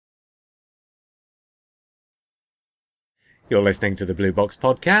You're listening to the Blue Box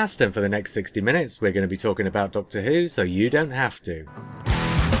Podcast, and for the next 60 minutes we're going to be talking about Doctor Who, so you don't have to.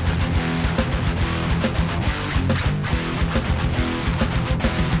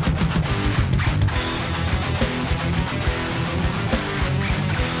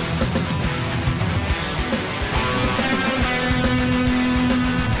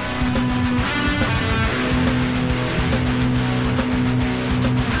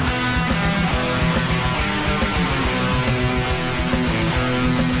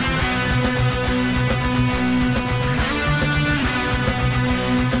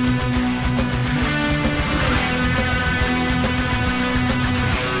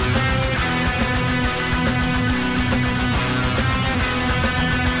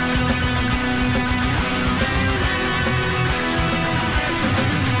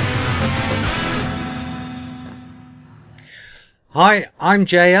 Hi, I'm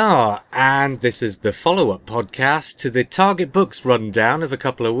JR, and this is the follow-up podcast to the Target Books rundown of a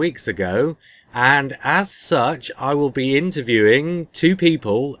couple of weeks ago, and as such, I will be interviewing two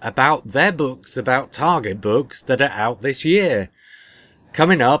people about their books about Target Books that are out this year.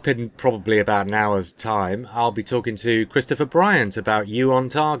 Coming up in probably about an hour's time, I'll be talking to Christopher Bryant about You on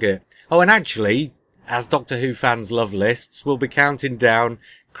Target. Oh, and actually, as Doctor Who fans love lists, we'll be counting down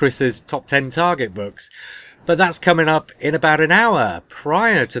Chris's top 10 Target books. But that's coming up in about an hour.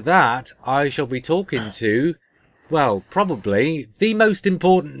 Prior to that, I shall be talking to, well, probably the most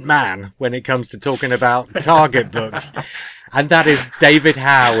important man when it comes to talking about Target books. And that is David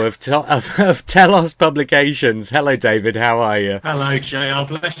Howe of Telos Publications. Hello, David. How are you? Hello, JR.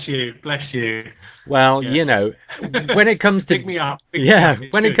 Bless you. Bless you. Well, yes. You know, when it comes to... Pick me up.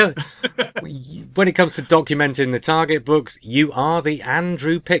 When it comes to documenting the Target books, you are the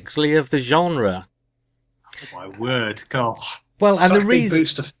Andrew Pixley of the genre. Oh, my word, God. Well, and the reason,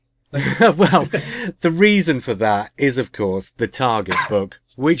 the reason for that is, of course, the Target book,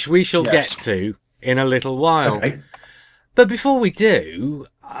 which we shall get to in a little while. Okay. But before we do,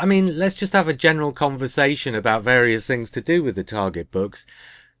 I mean, let's just have a general conversation about various things to do with the Target books.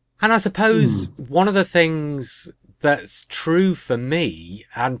 And I suppose one of the things that's true for me,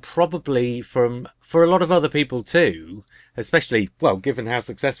 and probably for a lot of other people too, especially, well, given how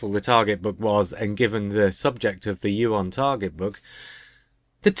successful the Target book was and given the subject of the You on Target book,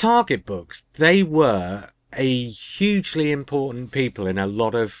 the Target books, they were a hugely important people in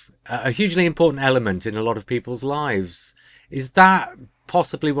a hugely important element in a lot of people's lives. Is that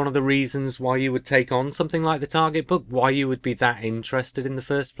possibly one of the reasons why you would take on something like the Target book? Why you would be that interested in the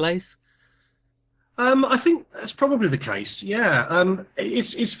first place? I think that's probably the case. Yeah,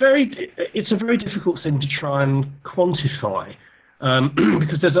 it's a very difficult thing to try and quantify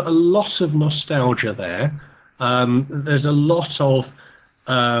because there's a lot of nostalgia there. There's a lot of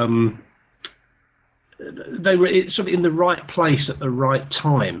they were sort of in the right place at the right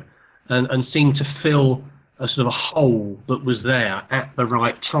time and seemed to fill a sort of a hole that was there at the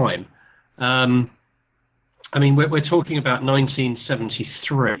right time. I mean, we're talking about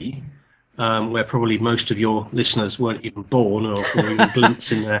 1973. Where probably most of your listeners weren't even born or were even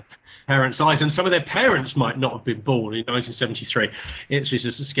glimpsing their parents' eyes, and some of their parents might not have been born in 1973. It's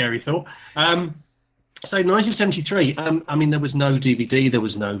just a scary thought. So 1973, I mean, there was no DVD, there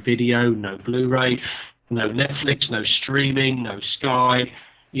was no video, no Blu-ray, no Netflix, no streaming, no Sky.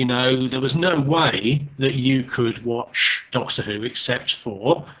 You know, there was no way that you could watch Doctor Who except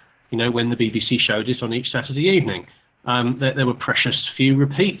for, you know, when the BBC showed it on each Saturday evening. There were precious few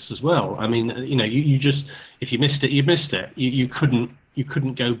repeats as well. I mean, you know, you just, if you missed it, you missed it. You couldn't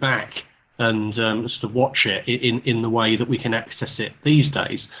go back and sort of watch it in the way that we can access it these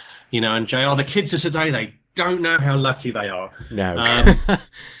days. You know, and JR, the kids of today, they don't know how lucky they are. No.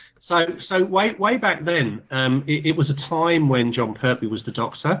 So way back then, it was a time when John Pertwee was the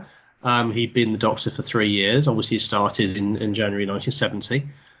Doctor. He'd been the Doctor for 3 years. Obviously, he started in January 1970.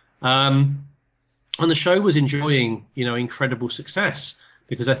 And the show was enjoying, you know, incredible success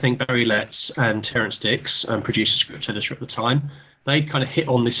because I think Barry Letts and Terence Dix, producer script editor at the time, they'd kind of hit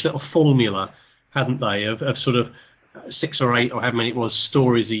on this little formula, hadn't they, of sort of 6 or 8 or however many it was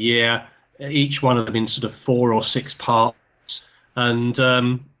stories a year, each one of them in sort of 4 or 6 parts, and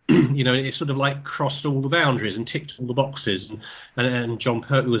you know, it sort of like crossed all the boundaries and ticked all the boxes, and John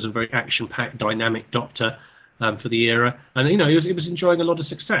Pertwee was a very action-packed, dynamic Doctor for the era, and you know, he was enjoying a lot of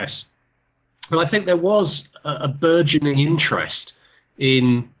success. But I think there was a burgeoning interest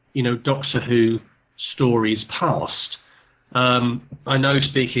in, you know, Doctor Who stories past. I know,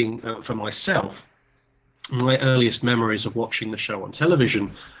 speaking for myself, my earliest memories of watching the show on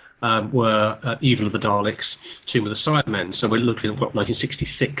television were Evil of the Daleks, Tomb of the Cybermen. So we're looking at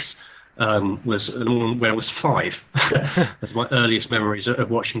 1966. was when I was 5. That's my earliest memories of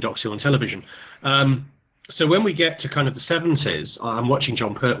watching Doctor Who on television. So when we get to kind of the 70s, I'm watching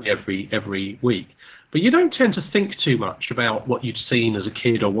John Pertwee every week. But you don't tend to think too much about what you'd seen as a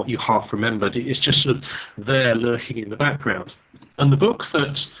kid or what you half remembered. It's just sort of there lurking in the background. And the book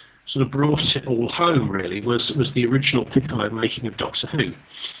that sort of brought it all home, really, was the original Piccolo making of Doctor Who,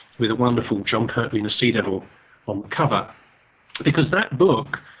 with a wonderful John Pertwee and a Sea Devil on the cover. Because that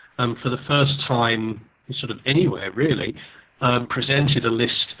book, for the first time sort of anywhere, really, presented a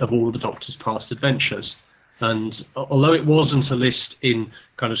list of all of the Doctor's past adventures. And although it wasn't a list in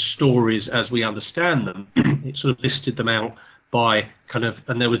kind of stories as we understand them, it sort of listed them out by kind of,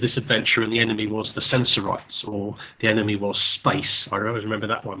 and there was this adventure and the enemy was the Sensorites, or the enemy was space. I always remember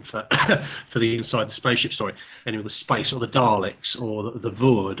that one for for the Inside the Spaceship story. Enemy was space, or the Daleks, or the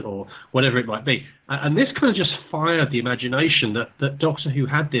Void, or whatever it might be. And this kind of just fired the imagination that Doctor Who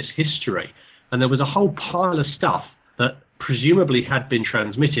had this history, and there was a whole pile of stuff that presumably had been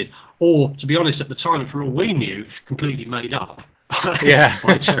transmitted, or, to be honest, at the time, for all we knew, completely made up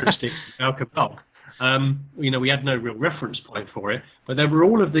by Terrence Dix and Malcolm Knock. We had no real reference point for it, but there were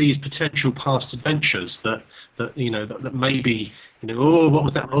all of these potential past adventures that maybe, oh, what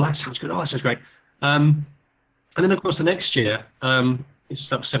was that? Oh, that sounds good. Oh, that sounds great. And then, of course, the next year, that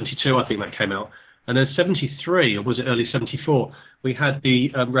was 72, I think that came out. And then 73, or was it early 74, we had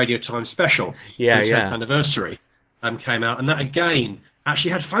the Radio Times special, the 10th anniversary. Came out, and that again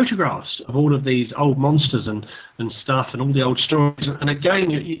actually had photographs of all of these old monsters and stuff and all the old stories, and again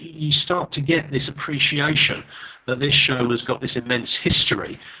you start to get this appreciation that this show has got this immense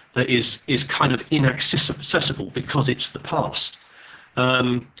history that is kind of inaccessible because it's the past.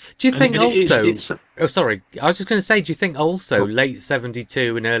 Do you think also... Oh, sorry. I was just going to say, do you think also late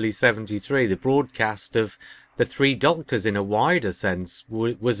 72 and early 73, the broadcast of the Three Doctors in a wider sense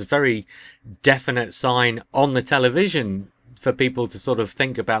was a very definite sign on the television for people to sort of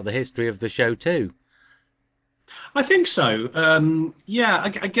think about the history of the show too? I think so.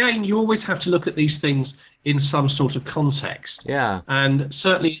 Again, you always have to look at these things in some sort of context. Yeah. And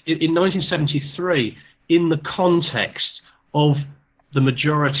certainly in 1973, in the context of the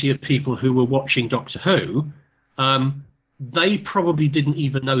majority of people who were watching Doctor Who, they probably didn't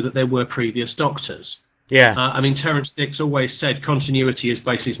even know that there were previous Doctors. Yeah. Terrence Dix always said continuity is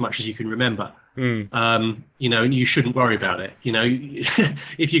basically as much as you can remember. And you shouldn't worry about it.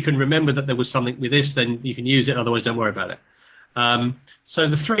 If you can remember that there was something with this, then you can use it. Otherwise, don't worry about it. So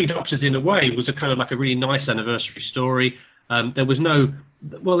the Three Doctors, in a way, was a kind of like a really nice anniversary story. There was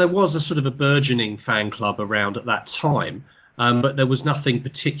a sort of a burgeoning fan club around at that time. But there was nothing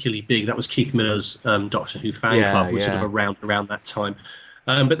particularly big. That was Keith Miller's Doctor Who fan club, was sort of around that time.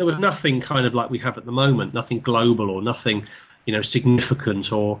 But there was nothing kind of like we have at the moment, nothing global or nothing,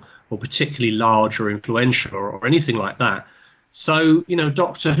 significant or particularly large or influential or anything like that. So,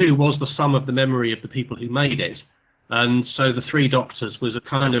 Doctor Who was the sum of the memory of the people who made it. And so the Three Doctors was a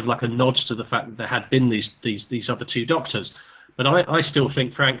kind of like a nod to the fact that there had been these other two Doctors. But I still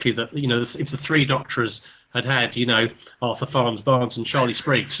think, frankly, that, if the Three Doctors had Arthur Farns Barnes and Charlie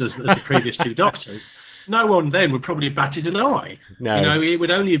Spriggs as the previous two Doctors, no one then would probably have batted an eye. No. It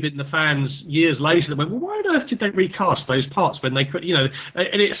would only have been the fans years later that went, well, why on earth did they recast those parts when they could, and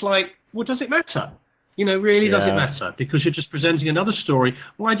it's like, well, does it matter? Really, does it matter? Because you're just presenting another story.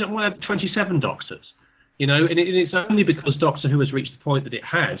 Why have 27 Doctors? And it's only because Doctor Who has reached the point that it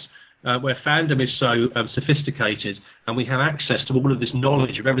has, where fandom is so sophisticated and we have access to all of this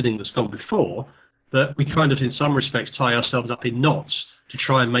knowledge of everything that's gone before, that we kind of, in some respects, tie ourselves up in knots to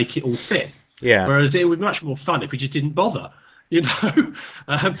try and make it all fit. Yeah. Whereas it would be much more fun if we just didn't bother, and just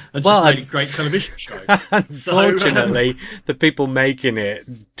made a great television show. Unfortunately, the people making it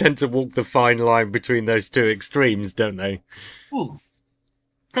tend to walk the fine line between those two extremes, don't they?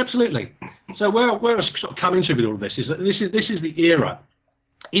 Absolutely. So where I sort of coming to with all of this is that this is the era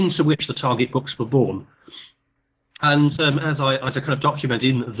into which the Target books were born. And as I kind of document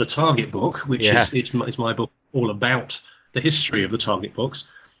in the Target book, which is my book all about the history of the Target books,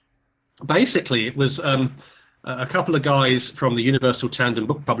 basically it was a couple of guys from the Universal Tandem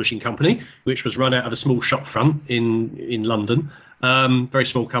Book Publishing Company, which was run out of a small shop front in London, very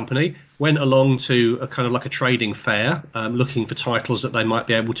small company, went along to a kind of like a trading fair, looking for titles that they might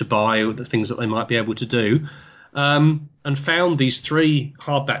be able to buy or the things that they might be able to do, and found these 3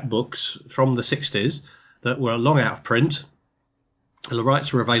 hardback books from the 60s that were long out of print. The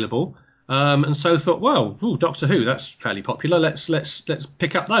rights were available. And so thought, well, Doctor Who, that's fairly popular. Let's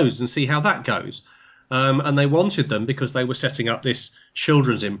pick up those and see how that goes. And they wanted them because they were setting up this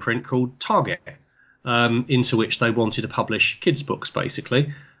children's imprint called Target, into which they wanted to publish kids' books,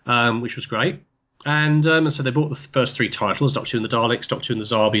 basically. which was great. And so they bought the first 3 titles: Doctor Who and the Daleks, Doctor Who and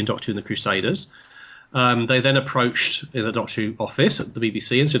the Zarbi, and Doctor Who and the Crusaders. They then approached the Doctor Who office at the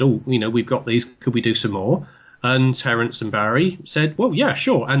BBC and said, "Oh, we've got these. Could we do some more?" And Terence and Barry said, "Well, yeah,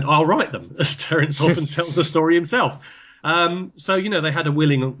 sure, and I'll write them," as Terence often tells the story himself. So they had a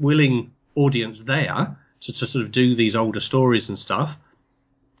willing audience there to sort of do these older stories and stuff.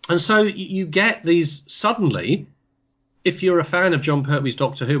 And so you get these suddenly. If you're a fan of John Pertwee's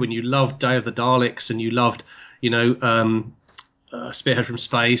Doctor Who and you loved Day of the Daleks and you loved, Spearhead from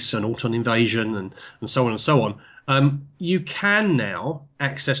Space and Auton Invasion and so on and so on, you can now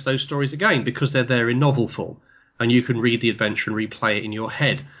access those stories again because they're there in novel form, and you can read the adventure and replay it in your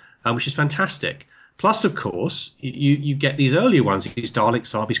head, which is fantastic. Plus, of course, you get these earlier ones, these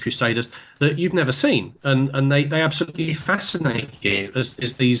Daleks, Zarbis, Crusaders, that you've never seen, and they absolutely fascinate you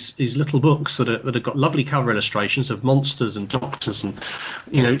as these little books that have got lovely cover illustrations of monsters and doctors and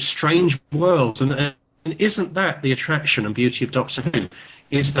strange worlds. And isn't that the attraction and beauty of Doctor Who?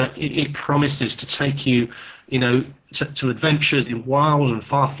 Is that it promises to take you, to adventures in wild and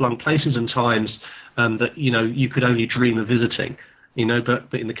far-flung places and times that you could only dream of visiting.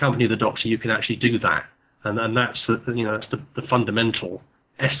 But in the company of the Doctor, you can actually do that, and that's the fundamental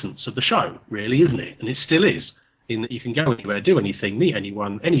essence of the show, really, isn't it? And it still is, in that you can go anywhere, do anything, meet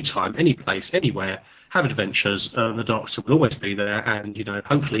anyone, anytime, any place, anywhere, have adventures. The Doctor will always be there, and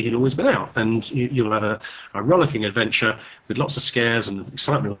hopefully he'll always be out, and you'll have a rollicking adventure with lots of scares and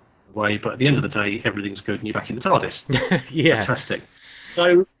excitement away. But at the end of the day, everything's good, and you're back in the TARDIS. Yeah, fantastic.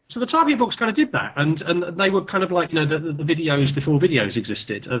 So the Target books kind of did that, and they were kind of like the videos before videos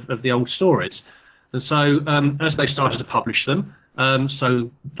existed of the old stories. And so as they started to publish them,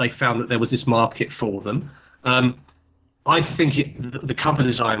 so they found that there was this market for them. I think the cover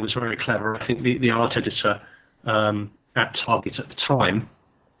design was very clever. I think the art editor at Target at the time,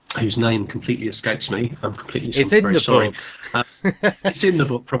 whose name completely escapes me, it's in the book. It's in the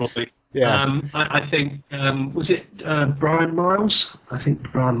book, probably. Yeah. I think, was it Brian Miles? I think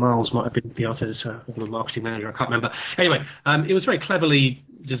Brian Miles might have been the art editor or the marketing manager. I can't remember. Anyway, it was very cleverly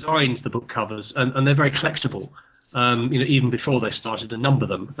designed, the book covers, and they're very collectible. Even before they started to number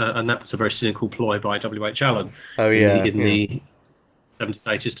them, and that was a very cynical ploy by W.H. Allen. Oh yeah. In the 70s,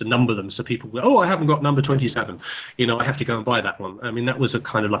 80s, to number them, so people go, I haven't got number 27. I have to go and buy that one. I mean, that was a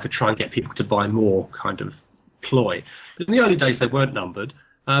kind of like a try and get people to buy more kind of ploy. But in the early days, they weren't numbered.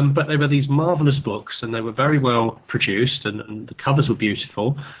 But they were these marvellous books, and they were very well produced, and the covers were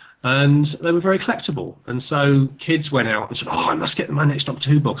beautiful, and they were very collectible. And so kids went out and said, I must get my next Doctor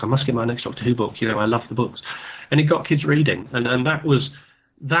Who book. I must get my next Doctor Who book. I love the books. And it got kids reading. And that was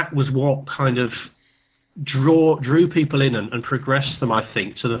what kind of drew people in and progressed them, I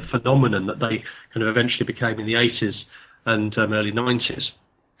think, to the phenomenon that they kind of eventually became in the 80s and early 90s.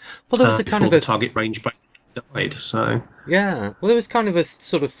 Well, there was a kind of the Target range basically died. So yeah, well, there was kind of a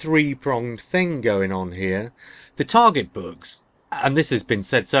sort of three-pronged thing going on here. The Target books, and this has been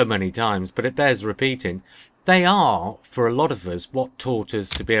said so many times, but it bears repeating, they are, for a lot of us, what taught us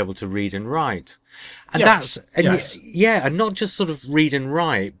to be able to read and write. And and not just sort of read and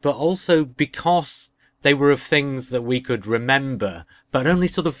write, but also because they were of things that we could remember, but only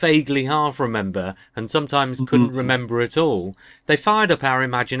sort of vaguely half remember, and sometimes couldn't remember at all. They fired up our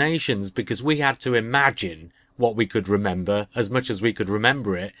imaginations because we had to imagine what we could remember as much as we could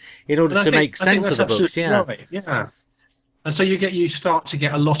remember it in order to make sense of the books. Yeah. Right. Yeah. And so you start to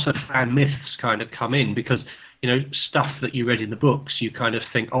get a lot of fan myths kind of come in because, stuff that you read in the books, you kind of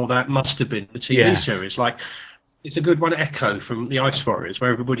think, that must have been the TV series. Like, it's a good one, Echo from the Ice Warriors,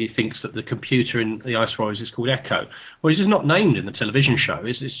 where everybody thinks that the computer in the Ice Warriors is called Echo. Well, it's just not named in the television show.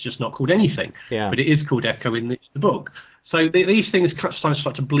 It's just not called anything. Yeah. But it is called Echo in the book. So these things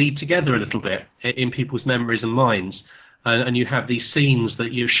start to bleed together a little bit in people's memories and minds. And you have these scenes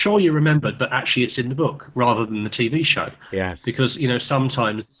that you're sure you remembered, but actually it's in the book rather than the TV show. Yes. Because,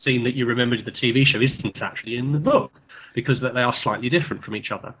 sometimes the scene that you remembered in the TV show isn't actually in the book because they are slightly different from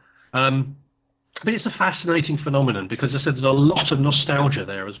each other. But it's a fascinating phenomenon because, as I said, there's a lot of nostalgia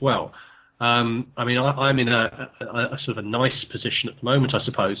there as well. I'm in a sort of a nice position at the moment, I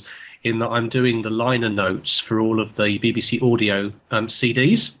suppose, in that I'm doing the liner notes for all of the BBC Audio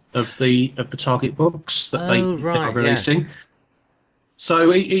CDs of the Target books that they are releasing. Yes.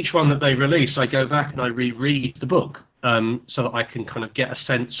 So each one that they release, I go back and I reread the book so that I can kind of get a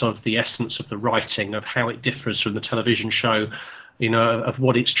sense of the essence of the writing, of how it differs from the television show, of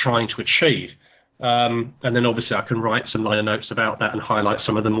what it's trying to achieve. And then obviously I can write some liner notes about that and highlight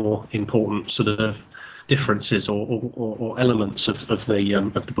some of the more important sort of differences or elements of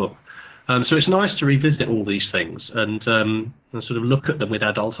the book. So it's nice to revisit all these things and sort of look at them with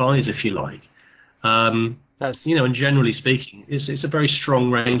adult eyes, if you like. That's And generally speaking, it's a very strong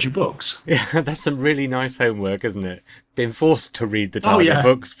range of books. Yeah, that's some really nice homework, isn't it? Being forced to read the Oh, target yeah.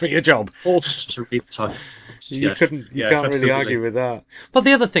 books for your job. Forced to read the target books. You Yes. can't Yes, really absolutely. argue with that. But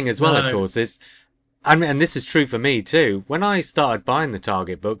the other thing as well, of No. course, is, and this is true for me too, when I started buying the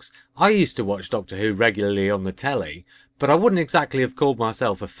target books, I used to watch Doctor Who regularly on the telly, but I wouldn't exactly have called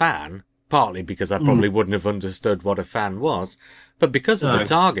myself a fan, partly because I probably wouldn't have understood what a fan was, but because of the No.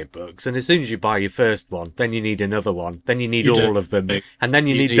 target books, and as soon as you buy your first one, then you need another one, then you need You do. all of them, and then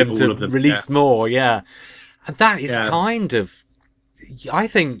you need them all to of them, release more, yeah. And that is Yeah. kind of, I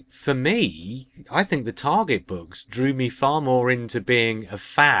think, for me, I think the target books drew me far more into being a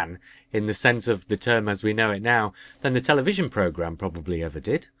fan in the sense of the term as we know it now than the television programme probably ever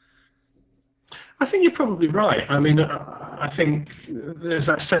did. I think you're probably right. I mean, I think there's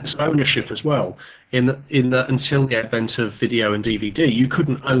that sense of ownership as well. In that until the advent of video and DVD, you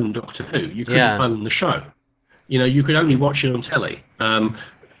couldn't own Doctor Who. You couldn't Yeah. own the show. You could only watch it on telly.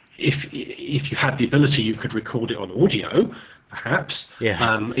 If you had the ability, you could record it on audio, perhaps.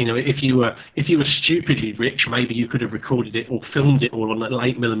 Yeah. If you were stupidly rich, maybe you could have recorded it or filmed it all on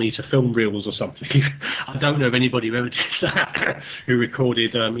 8mm film reels or something. I don't know of anybody who ever did that, who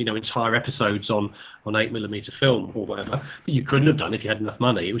recorded entire episodes on 8mm film or whatever. But you couldn't have done if you had enough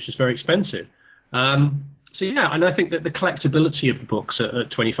money. It was just very expensive. So yeah, and I think that the collectability of the books at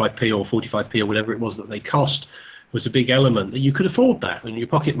 25p or 45p or whatever it was that they cost was a big element, that you could afford that in your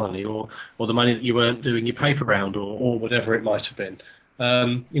pocket money or the money that you earned doing your paper round or whatever it might have been.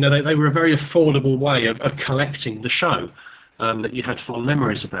 They were a very affordable way of collecting the show that you had fond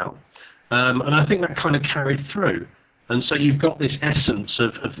memories about. And I think that kind of carried through. And so you've got this essence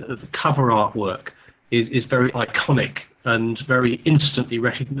of the cover artwork is very iconic and very instantly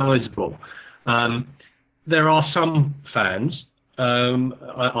recognisable. There are some fans, I'm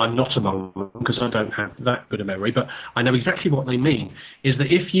not among them because I don't have that good a memory, but I know exactly what they mean, is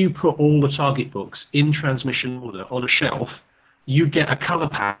that if you put all the target books in transmission order on a shelf, you get a colour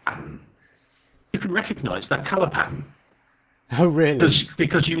pattern. You can recognise that colour pattern. Oh, really?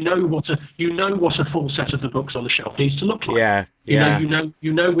 Because you know what a full set of the books on the shelf needs to look like. Yeah, yeah.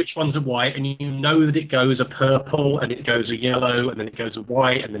 You know which ones are white, and you know that it goes a purple, and it goes a yellow, and then it goes a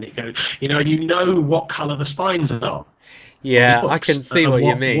white, and then it goes. You know what colour the spines are. Yeah, I can see what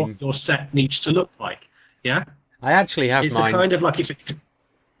you mean. What your set needs to look like. Yeah. I actually have It's mine. a kind of like it's.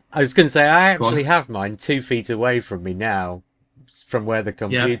 I was going to say, I actually have mine 2 feet away from me now, from where the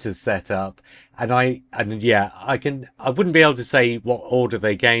computer's set up, I wouldn't be able to say what order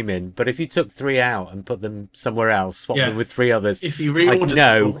they came in, but if you took 3 out and put them somewhere else, swap them with 3 others, if you reordered I'd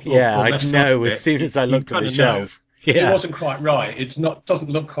know. I'd know as it, soon as I looked at the shelf. It wasn't quite right. Doesn't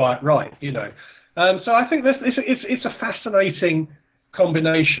look quite right, So I think it's a fascinating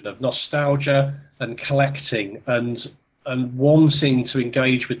combination of nostalgia and collecting and wanting to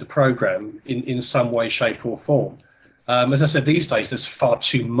engage with the programme in some way, shape or form. As I said, these days there's far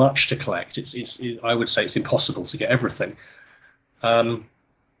too much to collect. I would say it's impossible to get everything, and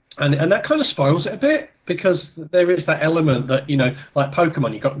that kind of spoils it a bit, because there is that element that like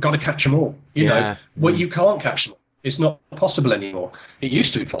Pokemon, you've got to catch them all. You can't catch them all. It's not possible anymore. It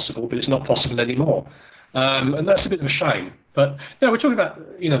used to be possible, but it's not possible anymore, and that's a bit of a shame. But we're talking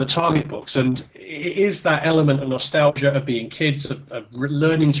about the target books, and it is that element of nostalgia of being kids, of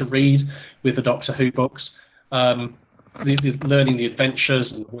learning to read with the Doctor Who books. Learning the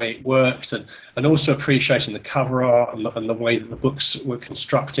adventures and the way it worked, and also appreciating the cover art and the way that the books were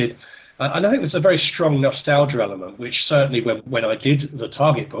constructed. And I think there's a very strong nostalgia element, which certainly when I did the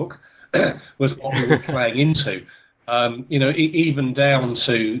target book was what we were playing into. Even down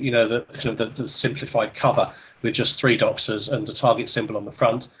to the simplified cover with just 3 doctors and the target symbol on the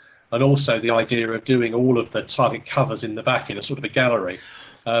front, and also the idea of doing all of the target covers in the back in a sort of a gallery,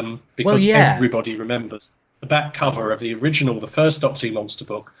 because everybody remembers the back cover of the first Doctor Who monster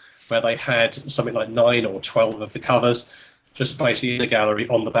book, where they had something like 9 or 12 of the covers, just basically in a gallery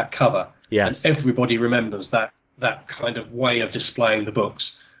on the back cover. Yes. And everybody remembers that kind of way of displaying the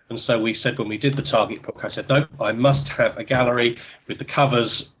books. And so we said, when we did the target book, I said, no, I must have a gallery with the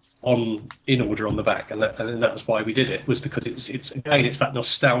covers in order on the back, and that's why we did it, was because it's that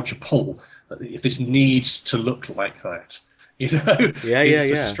nostalgia pull, that this needs to look like that. It's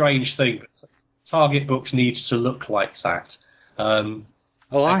a strange thing. But target books needs to look like that.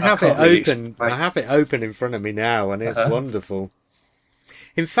 I have it open. I have it open in front of me now, and it's wonderful.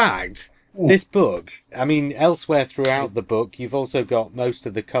 In fact, this book, I mean, elsewhere throughout the book, you've also got most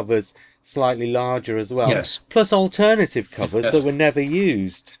of the covers slightly larger as well. Yes. Plus alternative covers that were never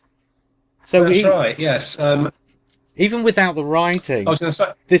used. So That's right. Yes. even without the writing, I was going to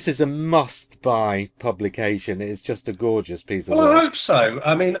say. this is a must-buy publication. It's just a gorgeous piece of Well, I work. hope so.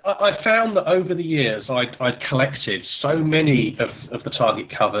 I mean, I found that over the years I'd collected so many of the Target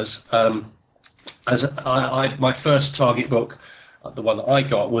covers. My first Target book, the one that I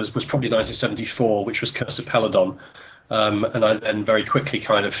got, was probably 1974, which was Curse of Peladon. And I then very quickly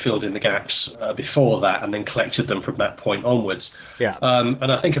kind of filled in the gaps before that, and then collected them from that point onwards. Yeah.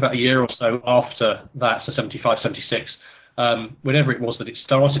 And I think about a year or so after that, so 75, 76, whenever it was that it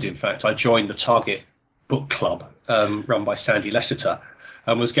started, in fact, I joined the Target book club run by Sandy Lessiter,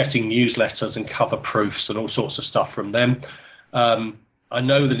 and was getting newsletters and cover proofs and all sorts of stuff from them. I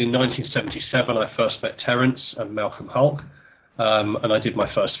know that in 1977 I first met Terence and Malcolm Hulk. And I did my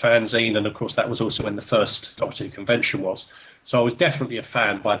first fanzine, and of course that was also when the first Doctor Who convention was. So I was definitely a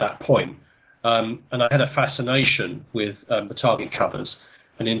fan by that point. And I had a fascination with the Target covers.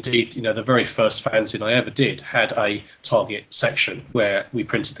 And indeed, the very first fanzine I ever did had a Target section where we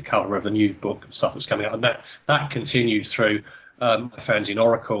printed the cover of the new book and stuff that was coming out. And that continued through my fanzine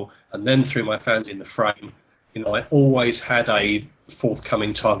Oracle, and then through my fanzine The Frame. I always had a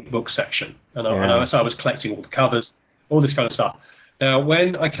forthcoming Target book section. So I was collecting all the covers, all this kind of stuff. Now,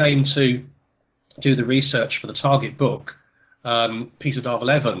 when I came to do the research for the Target book, Peter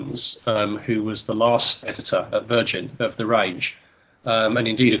Darvill-Evans, who was the last editor at Virgin of the range, and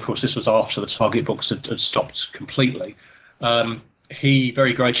indeed, of course, this was after the Target books had stopped completely, he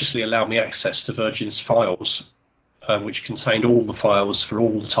very graciously allowed me access to Virgin's files, which contained all the files for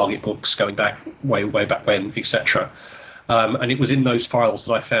all the Target books going back, way back when, etc. And it was in those files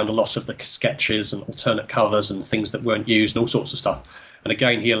that I found a lot of the sketches and alternate covers and things that weren't used and all sorts of stuff. And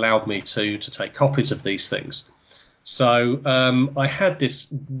again, he allowed me to take copies of these things. So I had this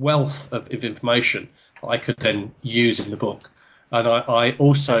wealth of information that I could then use in the book. And I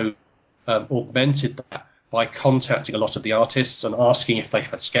also augmented that by contacting a lot of the artists and asking if they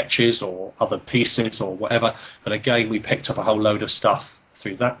had sketches or other pieces or whatever. And again, we picked up a whole load of stuff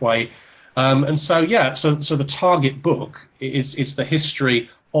through that way. So the Target book it's the history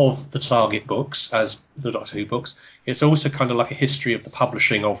of the Target books as the Doctor Who books. It's also kind of like a history of the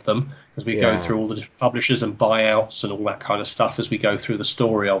publishing of them, as we go through all the different publishers and buyouts and all that kind of stuff as we go through the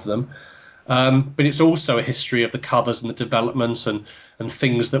story of them. But it's also a history of the covers and the developments and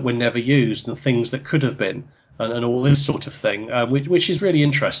things that were never used and things that could have been and all this sort of thing, which is really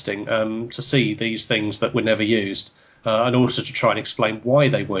interesting to see these things that were never used. And also to try and explain why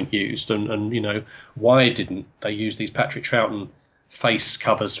they weren't used and why didn't they use these Patrick Troughton face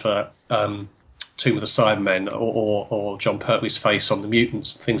covers for Tomb of the Cybermen or John Pertwee's face on the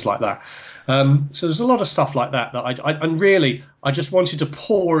Mutants, things like that. So there's a lot of stuff like that I just wanted to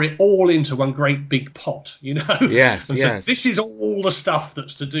pour it all into one great big pot, Yes, and yes. So this is all the stuff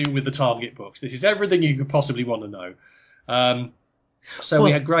that's to do with the Target books. This is everything you could possibly want to know.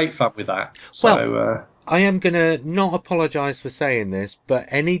 We had great fun with that. I am going to not apologise for saying this, but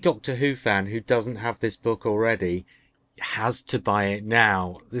any Doctor Who fan who doesn't have this book already has to buy it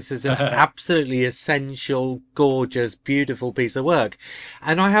now. This is an absolutely essential, gorgeous, beautiful piece of work.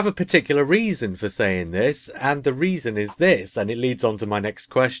 And I have a particular reason for saying this, and the reason is this, and it leads on to my next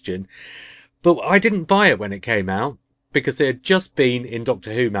question. But I didn't buy it when it came out, because it had just been in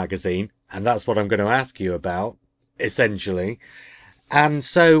Doctor Who magazine, and that's what I'm going to ask you about, essentially. And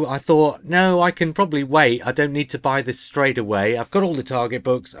so I thought, no, I can probably wait. I don't need to buy this straight away. I've got all the Target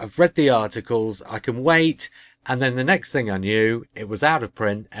books. I've read the articles. I can wait. And then the next thing I knew, it was out of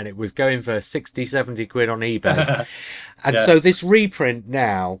print and it was going for 60, 70 quid on eBay. And so this reprint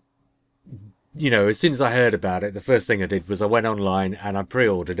now, as soon as I heard about it, the first thing I did was I went online and I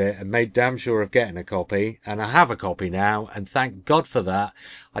pre-ordered it and made damn sure of getting a copy. And I have a copy now. And thank God for that.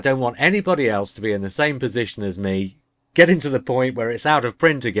 I don't want anybody else to be in the same position as me, getting to the point where it's out of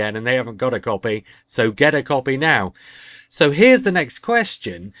print again and they haven't got a copy, so get a copy now. So here's the next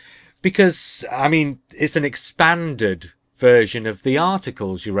question, because, it's an expanded version of the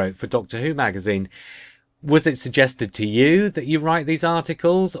articles you wrote for Doctor Who magazine. Was it suggested to you that you write these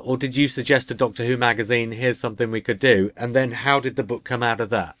articles, or did you suggest to Doctor Who magazine, here's something we could do? And then how did the book come out of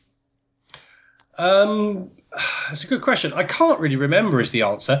that? That's a good question. I can't really remember is the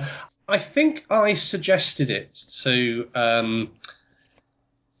answer. I think I suggested it to Was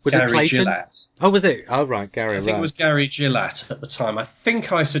Gary it Clayton? Gillett. Oh, was it? Oh, right, Gary. I think it was Gary Gillett at the time. I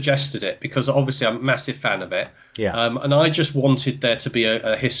think I suggested it because obviously I'm a massive fan of it. Yeah. And I just wanted there to be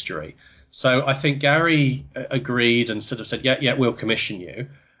a history. So I think Gary agreed and sort of said, yeah, we'll commission you.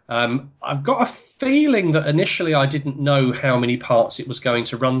 I've got a feeling that initially I didn't know how many parts it was going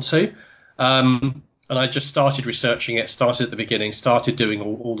to run to. and I just started researching it, started at the beginning, started doing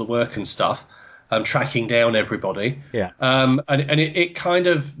all the work and stuff, tracking down everybody. Yeah. And it kind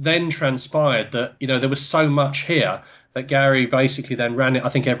of then transpired that, there was so much here that Gary basically then ran it, I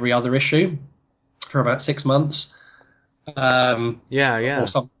think, every other issue for about 6 months.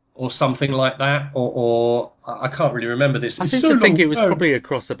 Or something like that, or I can't really remember this. I seem to think it was probably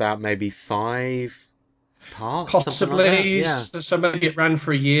across about maybe 5 parts. Possibly. Like that. Yeah. So maybe it ran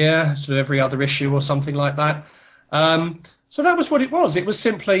for a year, sort of every other issue or something like that. So that was what it was. It was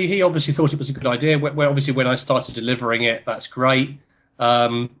simply, he obviously thought it was a good idea. Where obviously when I started delivering it, that's great.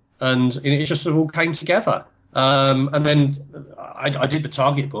 And it just sort of all came together. And then I did the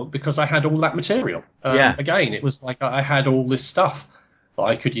target book because I had all that material. Again, it was like I had all this stuff that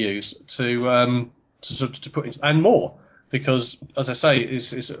I could use to put in, and more, because, as I say,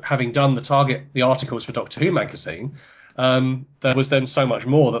 is having done the articles for Doctor Who magazine, there was then so much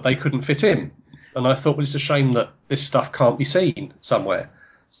more that they couldn't fit in, and I thought, well, it's a shame that this stuff can't be seen somewhere.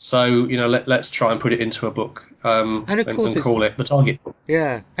 So let's try and put it into a book, and of course and call it the target book.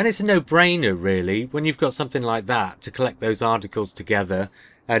 Yeah, and it's a no-brainer, really, when you've got something like that, to collect those articles together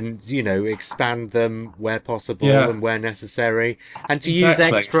and expand them where possible and where necessary, and to use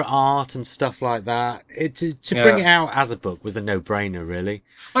extra art and stuff like that. To bring it out as a book was a no-brainer, really.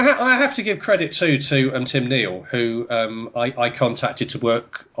 I have to give credit to Tim Neal, who I contacted to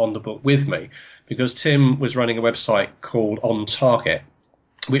work on the book with me, because Tim was running a website called On Target,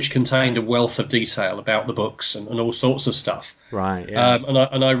 which contained a wealth of detail about the books and all sorts of stuff. Right. Yeah.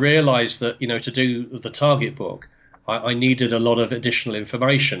 And I realised that to do the target book, I needed a lot of additional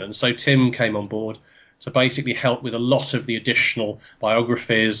information, and so Tim came on board to basically help with a lot of the additional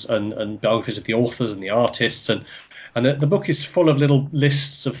biographies and biographies of the authors and the artists, and the book is full of little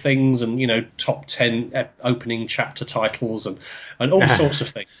lists of things and top 10 opening chapter titles and all sorts of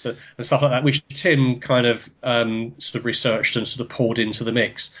things and stuff like that, which Tim kind of sort of researched and sort of poured into the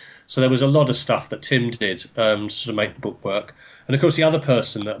mix. So there was a lot of stuff that Tim did to sort of make the book work. And, of course, the other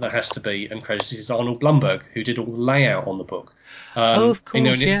person that has to be credited is Arnold Blumberg, who did all the layout on the book. Of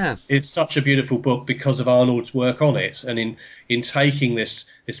course, It's such a beautiful book because of Arnold's work on it, and in taking this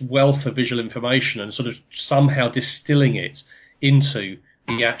wealth of visual information and sort of somehow distilling it into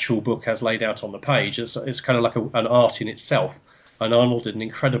the actual book as laid out on the page. It's kind of like an art in itself, and Arnold did an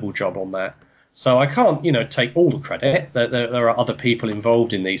incredible job on that. So I can't, take all the credit. There are other people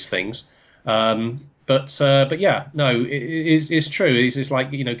involved in these things. But yeah, no, it's true. It's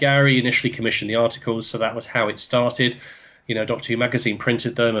like, Gary initially commissioned the articles, so that was how it started. Doctor Who magazine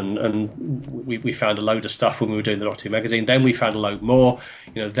printed them, and we found a load of stuff when we were doing the Doctor Who magazine. Then we found a load more.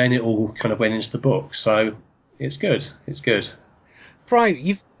 Then it all kind of went into the book. So it's good. It's good. Right,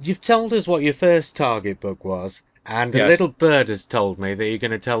 you've told us what your first target book was. And a little bird has told me that you're going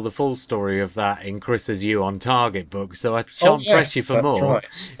to tell the full story of that in Chris's You on Target book, so I shan't press you for more. Right.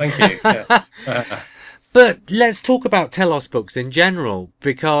 Thank you. Yes. But let's talk about Telos books in general,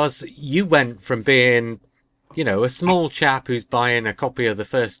 because you went from being, a small chap who's buying a copy of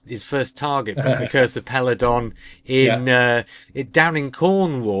his first Target book, The Curse of Peladon, down in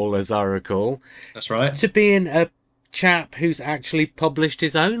Cornwall, as I recall. That's right. To being a chap who's actually published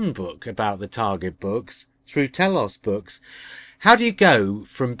his own book about the Target books through Telos Books. How do you go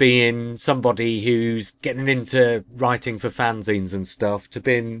from being somebody who's getting into writing for fanzines and stuff to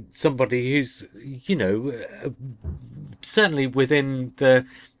being somebody who's, certainly within the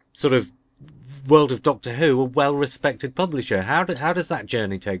sort of world of Doctor Who, a well-respected publisher? How does that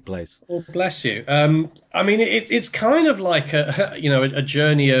journey take place? Well, bless you. I mean, it's kind of like a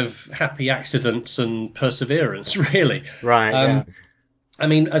journey of happy accidents and perseverance, really. Right. Yeah. I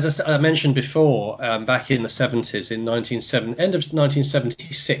mean, as I mentioned before, back in the 70s, end of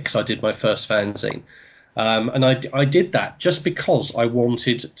 1976, I did my first fanzine. And I did that just because I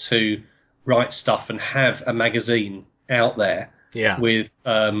wanted to write stuff and have a magazine out there with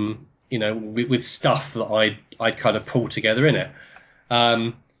stuff that I'd kind of pulled together in it.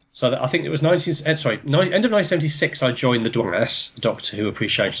 So that I think it was end of 1976, I joined the DWAS, the Doctor Who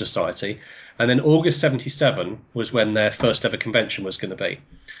Appreciation Society. And then August 77 was when their first ever convention was going to be.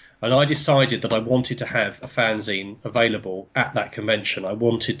 And I decided that I wanted to have a fanzine available at that convention. I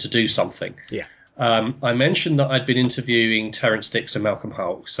wanted to do something. Yeah. I mentioned that I'd been interviewing Terence Dix and Malcolm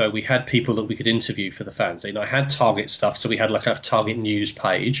Hulke, so we had people that we could interview for the fanzine. I had Target stuff, so we had like a Target news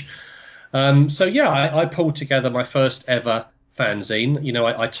page. I pulled together my first ever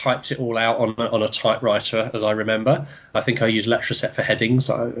fanzine. I typed it all out on a typewriter, as I remember. I think I used Letraset for headings.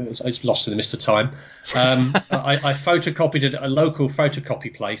 I was lost in the mist of time. I photocopied it at a local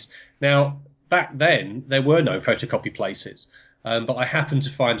photocopy place. Now, back then, there were no photocopy places. But I happened to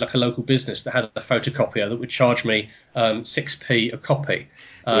find like a local business that had a photocopier that would charge me 6p a copy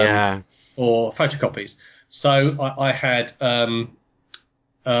for photocopies. So I had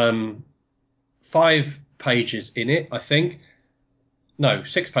 5 pages in it, I think. No,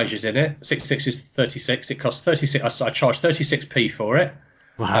 6 pages in it. 6 is 36. It cost 36. I charged 36p for it.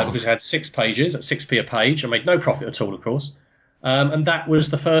 Wow. Because it had 6 pages at 6p a page. I made no profit at all, of course. And that was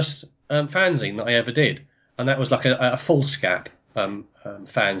the first fanzine that I ever did. And that was like a foolscap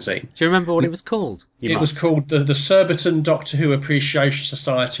fanzine. Do you remember what it was called? It was called the Surbiton Doctor Who Appreciation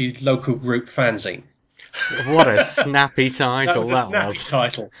Society Local Group Fanzine. What a snappy title that was a snappy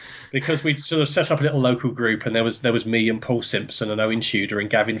title, because we'd sort of set up a little local group, and there was me and Paul Simpson and Owen Tudor and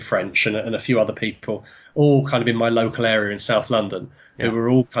Gavin French and a few other people, all kind of in my local area in South London, who were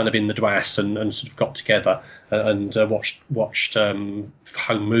all kind of in the DWAS and sort of got together and watched home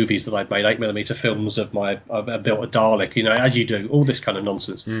movies that I'd made, 8mm films of I built a Dalek, as you do, all this kind of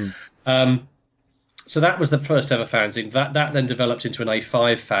nonsense. So that was the first ever fanzine. That then developed into an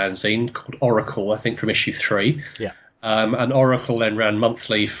A5 fanzine called Oracle, I think, from issue 3. Yeah. And Oracle then ran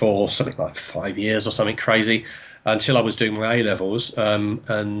monthly for something like 5 years or something crazy, until I was doing my A-levels,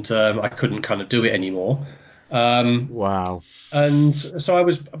 and I couldn't kind of do it anymore. Wow. And so I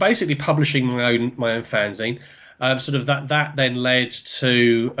was basically publishing my own fanzine. Sort of that then led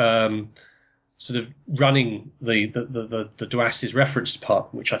to sort of running the DWAS's reference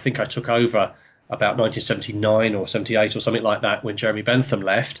department, which I think I took over about 1979 or 78 or something like that, when Jeremy Bentham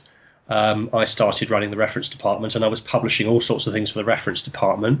left. I started running the reference department, and I was publishing all sorts of things for the reference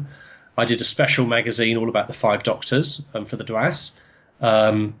department. I did a special magazine all about the 5 Doctors for the DWAS,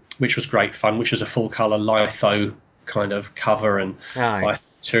 which was great fun, which was a full-colour litho kind of cover, and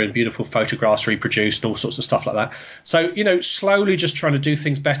beautiful photographs reproduced and all sorts of stuff like that. So, slowly just trying to do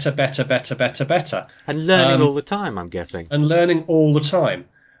things better. And learning all the time, I'm guessing. And learning all the time.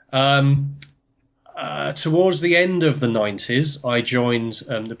 Towards the end of the 90s, I joined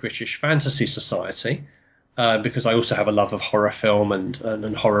the British Fantasy Society, because I also have a love of horror film and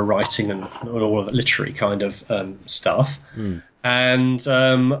horror writing and all of the literary kind of stuff. And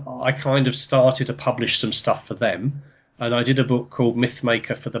I kind of started to publish some stuff for them. And I did a book called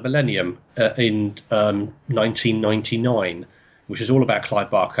Mythmaker for the Millennium in 1999, which is all about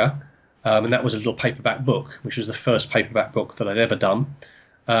Clive Barker. And that was a little paperback book, which was the first paperback book that I'd ever done.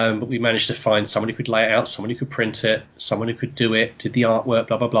 But we managed to find someone who could lay it out, someone who could print it, someone who could do it, did the artwork,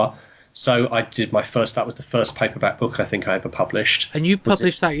 blah, blah, blah. So I did that was the first paperback book I think I ever published. And you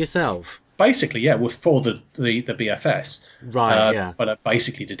published that yourself? Basically, yeah, for the BFS. Right, yeah. But I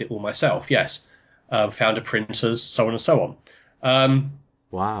basically did it all myself, yes. Found a printers, so on and so on.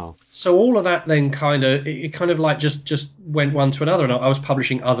 Wow. So all of that then kind of like just went one to another. And I was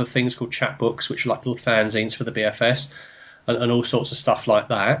publishing other things called chapbooks, which were like little fanzines for the BFS. And all sorts of stuff like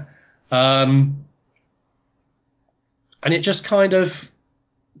that. And it just kind of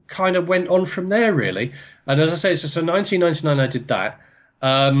went on from there, really. And as I say, so 1999 I did that.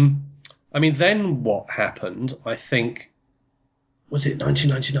 Then what happened, I think, was it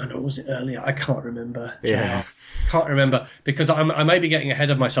 1999 or was it earlier? I can't remember. Yeah. Can't remember, because I may be getting ahead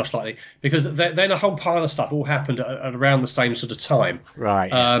of myself slightly, because then a whole pile of stuff all happened at around the same sort of time.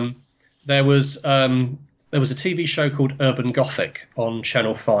 Right. There was a TV show called Urban Gothic on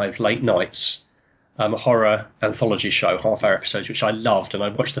Channel 5 late nights, a horror anthology show, half-hour episodes, which I loved, and I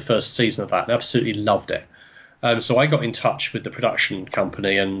watched the first season of that and absolutely loved it. So I got in touch with the production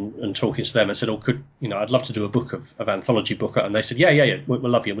company and talking to them and said, I'd love to do a book of anthology book, and they said, yeah, we'll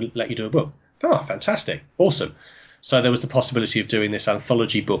love you, we'll let you do a book. Oh, fantastic, awesome. So there was the possibility of doing this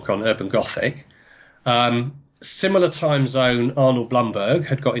anthology book on Urban Gothic. Similar time zone, Arnold Blumberg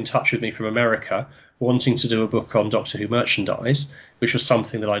had got in touch with me from America, wanting to do a book on Doctor Who merchandise, which was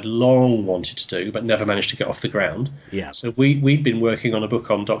something that I'd long wanted to do, but never managed to get off the ground. Yeah. So we'd been working on a book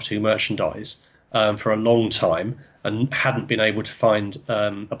on Doctor Who merchandise for a long time and hadn't been able to find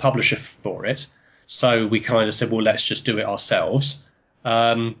a publisher for it. So we kind of said, well, let's just do it ourselves.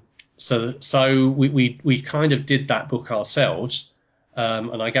 So we kind of did that book ourselves.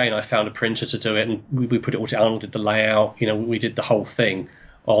 And again, I found a printer to do it, and we put it all together. Arnold did the layout. We did the whole thing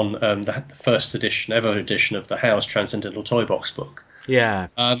on the first ever edition of the House Transcendental Toy Box book. Yeah.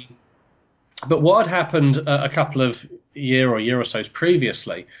 But what had happened a couple of year or so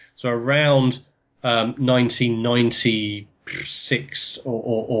previously, so around 1996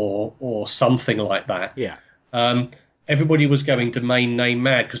 or something like that. Yeah. Everybody was going domain name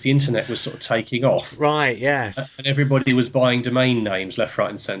mad because the internet was sort of taking off. Right. Yes. And everybody was buying domain names left, right,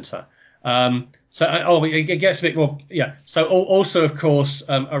 and centre. It gets a bit more, yeah. So also, of course,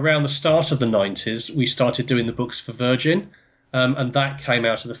 around the start of the 90s, we started doing the books for Virgin, and that came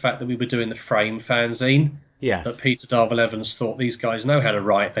out of the fact that we were doing the Frame fanzine. Yes. That Peter Darvill Evans thought, these guys know how to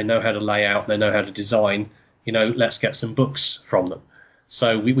write, they know how to lay out, they know how to design. Let's get some books from them.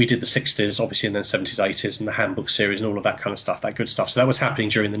 So we did the 60s, obviously, and then 70s, 80s, and the handbook series and all of that kind of stuff, that good stuff. So that was happening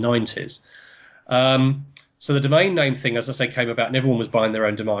during the 90s. So the domain name thing, as I say, came about, and everyone was buying their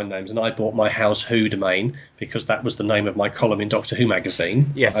own domain names, and I bought my House Who domain because that was the name of my column in Doctor Who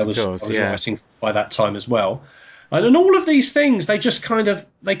magazine. Yes, I was yeah. writing by that time as well. And all of these things, they kind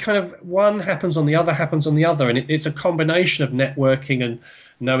of one happens on the other, and it's a combination of networking and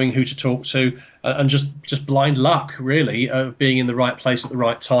knowing who to talk to, and just blind luck, really, of being in the right place at the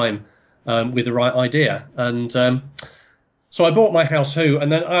right time with the right idea. And so I bought my House Who, and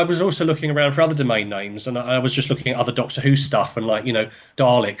then I was also looking around for other domain names, and I was just looking at other Doctor Who stuff, and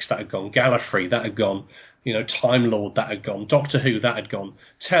Daleks, that had gone, Gallifrey, that had gone, Time Lord, that had gone, Doctor Who, that had gone,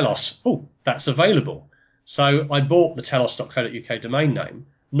 Telos, oh, that's available. So I bought the telos.co.uk domain name,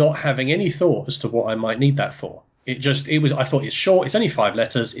 not having any thought as to what I might need that for. I thought it's short, it's only 5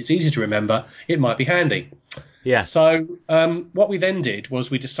 letters, it's easy to remember, it might be handy. Yes. So what we then did was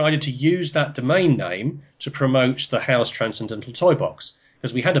we decided to use that domain name to promote the House Transcendental Toy Box.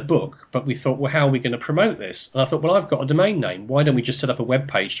 Because we had a book, but we thought, well, how are we going to promote this? And I thought, well, I've got a domain name. Why don't we just set up a web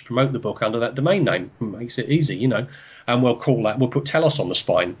page to promote the book under that domain name? It makes it easy, And we'll put Telos on the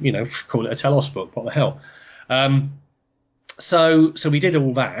spine, call it a Telos book. What the hell? So we did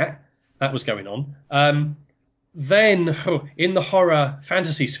all that. That was going on. Then in the horror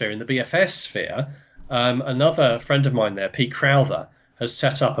fantasy sphere, in the BFS sphere, another friend of mine there, Pete Crowther, has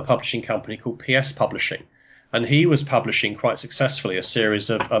set up a publishing company called PS Publishing. And he was publishing quite successfully a series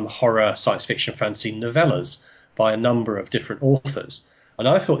of horror, science fiction, fantasy novellas by a number of different authors. And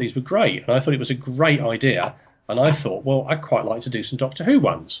I thought these were great. And I thought it was a great idea. And I thought, well, I'd quite like to do some Doctor Who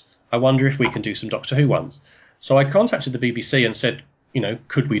ones. I wonder if we can do some Doctor Who ones. So I contacted the BBC and said,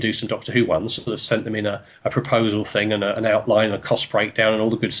 could we do some Doctor Who ones? Sort of sent them in a proposal thing and an outline, a cost breakdown, and all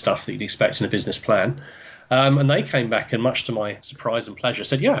the good stuff that you'd expect in a business plan. And they came back, and much to my surprise and pleasure,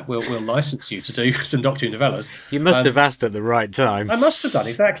 said, yeah, we'll license you to do some Doctor Who novellas. You must have asked at the right time. I must have done,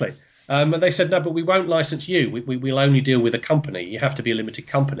 exactly. And they said, no, but we won't license you. We'll only deal with a company. You have to be a limited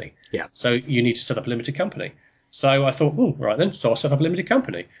company. Yeah. So you need to set up a limited company. So I thought, right then, so I'll set up a limited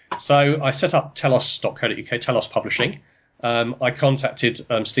company. So I set up telos.co.uk, Telos Publishing. I contacted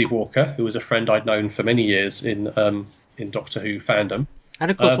Steve Walker, who was a friend I'd known for many years in Doctor Who fandom. And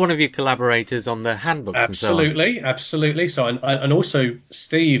of course, one of your collaborators on the handbooks and so on. Absolutely. So, and also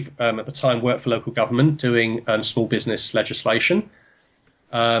Steve at the time worked for local government doing small business legislation.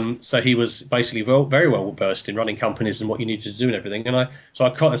 So he was basically very well versed in running companies and what you needed to do and everything. And I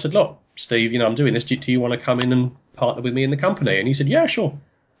said, look, Steve, I'm doing this. Do you want to come in and partner with me in the company? And he said, yeah, sure.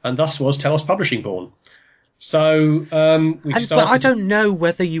 And thus was Telos Publishing born. So we started. But I don't know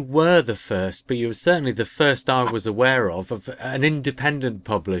whether you were the first, but you were certainly the first I was aware of an independent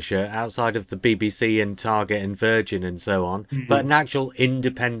publisher outside of the BBC and Target and Virgin and so on, but an actual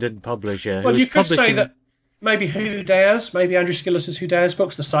independent publisher. Well, you could say that maybe Who Dares, maybe Andrew Skillis's Who Dares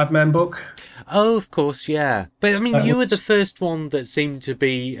books, the Cyberman book. Oh, of course, yeah. But I mean, you were the first one that seemed to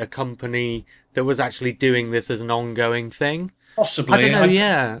be a company that was actually doing this as an ongoing thing. Possibly. I don't know,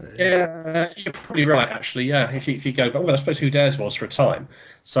 yeah. Yeah, you're probably right, actually, yeah, if you go back. Well, I suppose Who Dares was for a time.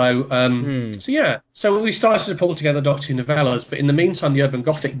 So, So we started to pull together Doctor Who novellas, but in the meantime, the Urban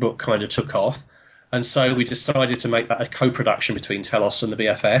Gothic book kind of took off, and so we decided to make that a co-production between Telos and the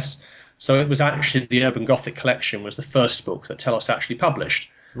BFS. So it was actually the Urban Gothic collection was the first book that Telos actually published.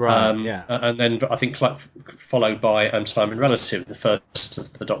 Right, yeah. And then I think followed by Time and Relative, the first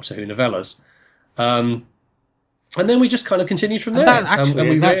of the Doctor Who novellas. And then we just kind of continued from there.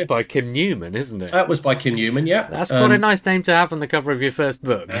 That's by Kim Newman, isn't it? That was by Kim Newman, yeah. That's quite a nice name to have on the cover of your first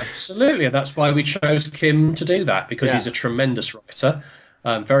book. Absolutely, and that's why we chose Kim to do that, because he's a tremendous writer,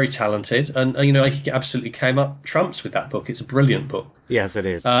 very talented, and he absolutely came up trumps with that book. It's a brilliant book. Yes, it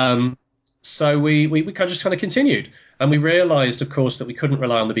is. So we just kind of continued, and we realised, of course, that we couldn't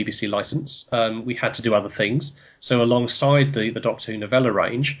rely on the BBC licence. We had to do other things. So alongside the Doctor Who novella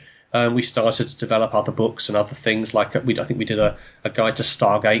range, we started to develop other books and other things. Like I think we did a guide to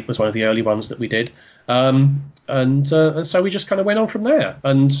Stargate was one of the early ones that we did, and so we just kind of went on from there.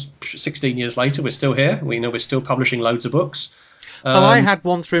 And 16 years later, we're still here. We're still publishing loads of books. Well, I had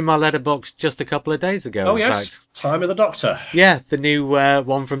one through my letterbox just a couple of days ago. Oh, yes. Fact. Time of the Doctor. Yeah, the new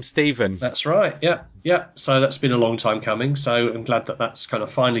one from Stephen. That's right, yeah. So that's been a long time coming, so I'm glad that that's kind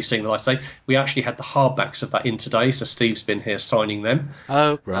of finally seeing the light of day. We actually had the hardbacks of that in today, so Steve's been here signing them.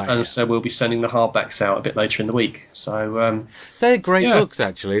 Oh, right. And so we'll be sending the hardbacks out a bit later in the week. So they're great books,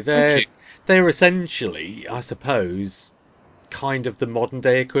 actually. They're essentially, I suppose, kind of the modern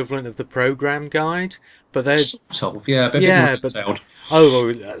day equivalent of the program guide, but they're sort of, yeah, but a bit more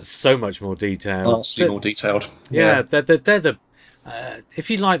detailed. So much more detailed. Vastly more detailed. Yeah, they're the if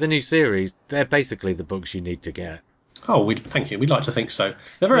you like the new series, they're basically the books you need to get. Oh, thank you. We'd like to think so.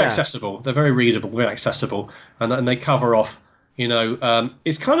 They're very accessible. They're very readable, very accessible, and they cover off.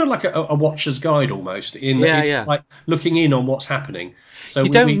 It's kind of like a watcher's guide almost. It's like looking in on what's happening. So you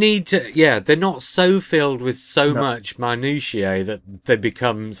don't need to. Yeah, they're not so filled with so much minutiae that they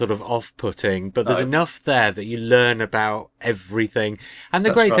become sort of off-putting. But there's enough there that you learn about everything. And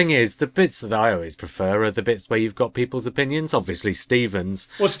the great thing is, the bits that I always prefer are the bits where you've got people's opinions. Obviously, Stephen's.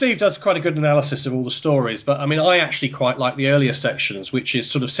 Well, Steve does quite a good analysis of all the stories, but I mean, I actually quite like the earlier sections, which is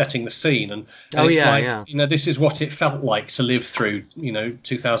sort of setting the scene. And this is what it felt like to live through,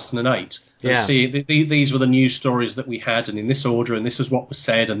 2008. And see, these were the news stories that we had, and in this order, and this is what was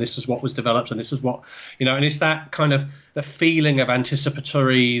said, and this is what was developed, and this is what, and it's that kind of the feeling of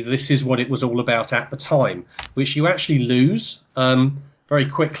anticipatory, this is what it was all about at the time, which you actually lose very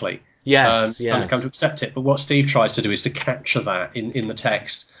quickly. Yes. Kind of come to accept it. But what Steve tries to do is to capture that in the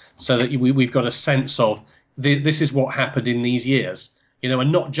text, so that we've got a sense of this is what happened in these years,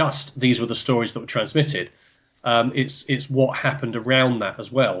 and not just these were the stories that were transmitted. It's what happened around that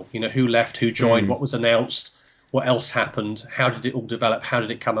as well. Who left, who joined, what was announced, what else happened, how did it all develop, how did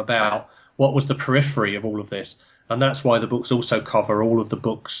it come about, what was the periphery of all of this. And that's why the books also cover all of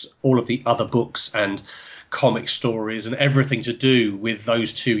the other books and comic stories, and everything to do with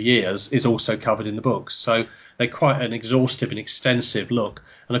those 2 years is also covered in the books. So they're quite an exhaustive and extensive look.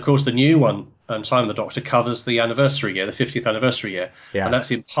 And of course, the new one, Time of the Doctor, covers the anniversary year, the 50th anniversary year. Yes. And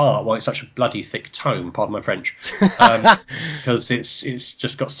that's in part why it's such a bloody thick tome, pardon my French, because it's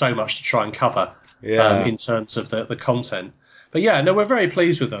just got so much to try and cover in terms of the content. But we're very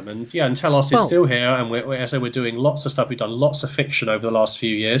pleased with them, and Telos is still here, and we're doing lots of stuff. We've done lots of fiction over the last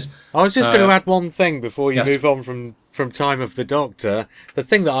few years. I was just going to add one thing before you move on from Time of the Doctor. The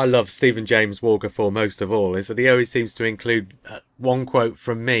thing that I love Stephen James Walker for most of all is that he always seems to include one quote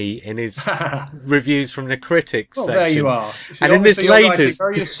from me in his reviews from the critics section. There you are. And in this latest,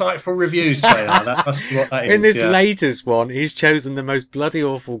 very insightful reviews, Taylor. That must be what that is. In this latest one, he's chosen the most bloody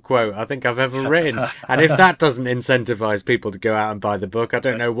awful quote I think I've ever written. And if that doesn't incentivize people to go out and buy the book, I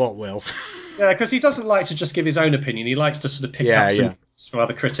don't know what will. Yeah, because he doesn't like to just give his own opinion. He likes to sort of pick up some from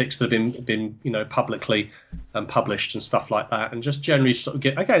other critics that have been publicly published and stuff like that, and just generally sort of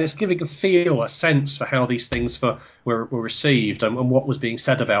it's giving a sense for how these things were received and what was being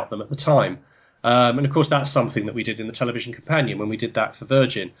said about them at the time. And of course, that's something that we did in the Television Companion when we did that for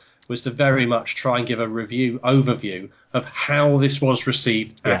Virgin, was to very much try and give a overview of how this was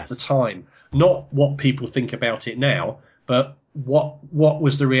received at the time, not what people think about it now, but what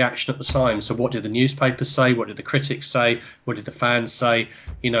was the reaction at the time. So what did the newspapers say, what did the critics say, what did the fans say,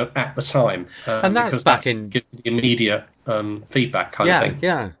 at the time, and that's back in gives the immediate feedback kind of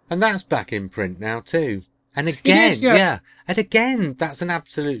thing. And that's back in print now too. And again, and again, that's an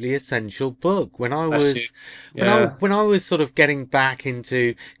absolutely essential book. When I was sort of getting back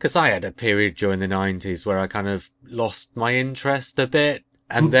into, because I had a period during the 90s where I kind of lost my interest a bit,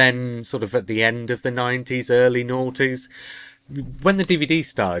 and then sort of at the end of the 90s, early noughties, when the DVD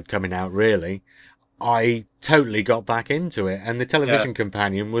started coming out, really, I totally got back into it. And the Television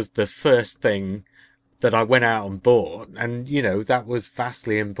Companion was the first thing that I went out and bought. And, that was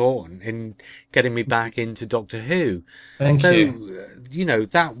vastly important in getting me back into Doctor Who. Thank you.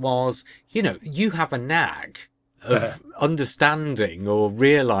 That was, you have a knack of understanding or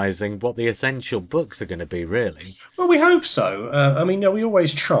realising what the essential books are going to be, really. Well, we hope so. We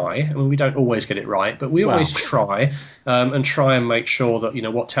always try. I mean, we don't always get it right, but we always try and make sure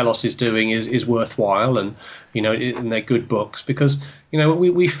that, what Telos is doing is worthwhile and, and they're good books, because,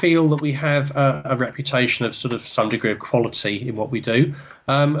 we feel that we have a reputation of sort of some degree of quality in what we do,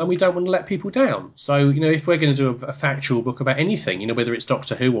 and we don't want to let people down. So, if we're going to do a factual book about anything, whether it's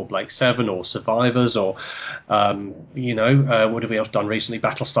Doctor Who or Blake Seven or Survivors or, what have we else done recently?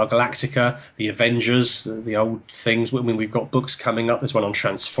 Battlestar Galactica, the Avengers, the old things. I mean, we've got books coming up. There's one on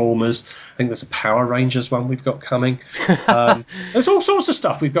Transformers. I think there's a Power Rangers one we've got coming. There's all sorts of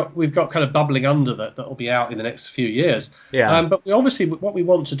stuff we've got kind of bubbling under that'll be out in the next few years. Yeah. But what we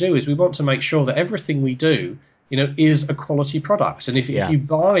want to do is we want to make sure that everything we do, is a quality product. And if you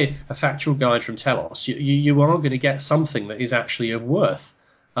buy a factual guide from Telos, you are going to get something that is actually of worth.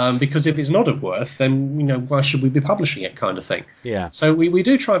 Because if it's not of worth, then why should we be publishing it, kind of thing. Yeah. So we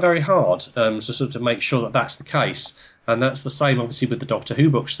do try very hard to make sure that that's the case, and that's the same obviously with the Doctor Who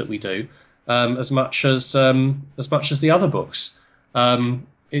books that we do, as much as the other books.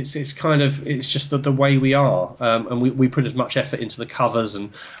 It's kind of, it's just the way we are, and we put as much effort into the covers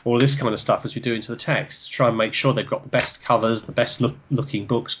and all this kind of stuff as we do into the text to try and make sure they've got the best covers, the best looking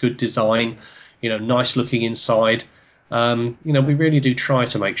books, good design, nice looking inside. We really do try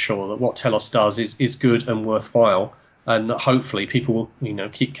to make sure that what Telos does is good and worthwhile, and that hopefully people will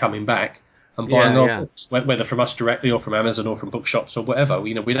keep coming back and buying our books, whether from us directly or from Amazon or from bookshops or whatever.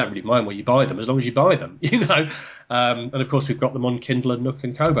 We don't really mind where you buy them as long as you buy them. And of course we've got them on Kindle and Nook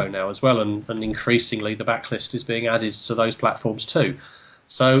and Kobo now as well, and increasingly the backlist is being added to those platforms too.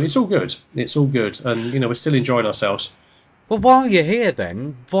 So it's all good. And we're still enjoying ourselves. Well, while you're here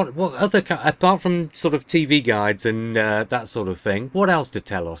then, what other, apart from sort of TV guides and that sort of thing, what else did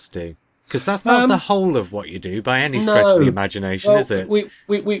Telos do? Because that's not the whole of what you do by any stretch of the imagination, is it? We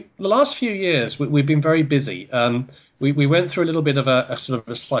the last few years we've been very busy. We went through a little bit of a sort of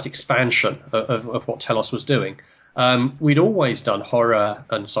a slight expansion of what Telos was doing. We'd always done horror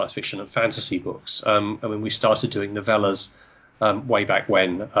and science fiction and fantasy books. We started doing novellas way back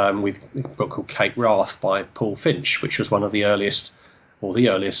when with a book called Cape Wrath by Paul Finch, which was one of the earliest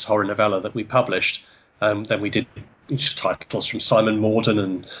horror novella that we published. Then we did titles from Simon Morden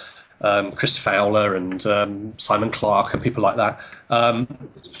and Chris Fowler and Simon Clarke and people like that.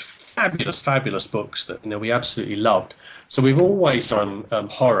 Fabulous books that we absolutely loved. So we've always done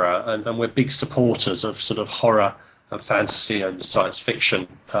horror, and we're big supporters of sort of horror and fantasy and science fiction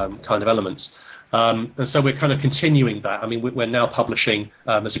kind of elements. And so we're kind of continuing that. I mean, we're now publishing,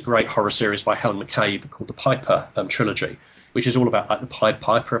 there's a great horror series by Helen McCabe called the Piper trilogy, which is all about like the Pied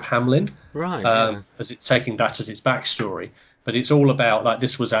Piper of Hamelin. Right. As it's taking that as its backstory. But it's all about like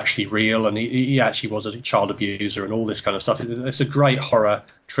this was actually real, and he actually was a child abuser and all this kind of stuff. It's a great horror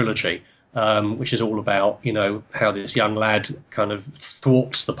trilogy, which is all about how this young lad kind of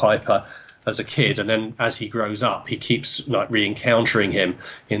thwarts the Piper as a kid, and then as he grows up, he keeps like re-encountering him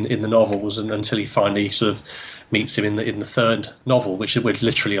in the novels, and until he finally sort of meets him in the third novel, which we're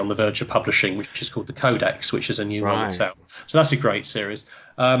literally on the verge of publishing, which is called The Codex, which is a new one that's out. So that's a great series.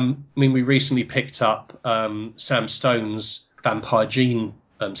 We recently picked up Sam Stone's Vampire Gene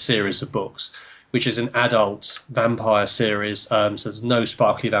series of books, which is an adult vampire series. So there's no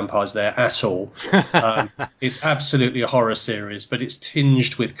sparkly vampires there at all. It's absolutely a horror series, but it's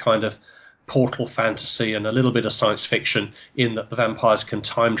tinged with kind of portal fantasy and a little bit of science fiction in that the vampires can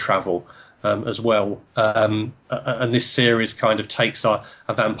time travel as well. And this series kind of takes a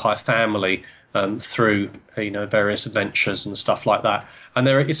vampire family through various adventures and stuff like that. And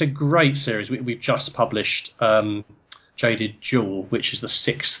it's a great series. We've just published Jaded Jewel, which is the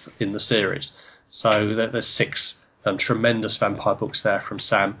 6th in the series. So there's 6 tremendous vampire books there from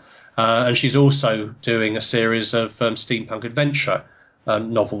Sam. And she's also doing a series of steampunk adventure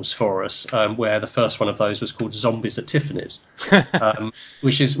novels for us, where the first one of those was called Zombies at Tiffany's,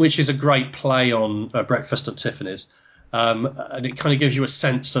 which is a great play on Breakfast at Tiffany's. And it kind of gives you a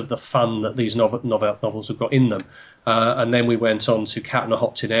sense of the fun that these novels have got in them. And then we went on to Cat on a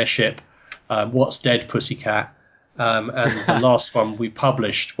Hot Tin Airship, What's Dead, Pussycat, and the last one we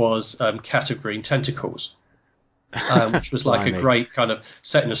published was Cat of Green Tentacles, which was like a great kind of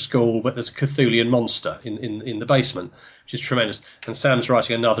set in a school, but there's a Cthulhian monster in the basement, which is tremendous. And Sam's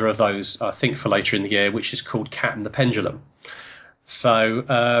writing another of those, I think, for later in the year, which is called Cat and the Pendulum.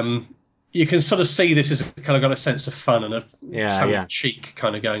 So you can sort of see this has kind of got a sense of fun and a tongue in cheek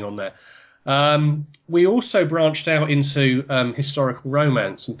kind of going on there. We also branched out into historical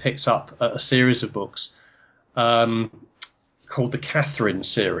romance and picked up a series of books called the Catherine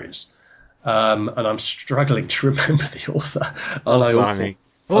series. And I'm struggling to remember the author.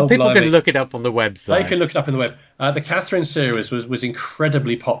 Well, people can look it up on the website. They can look it up on the web. The Catherine series was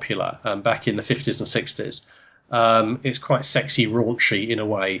incredibly popular back in the 50s and 60s. It's quite sexy, raunchy in a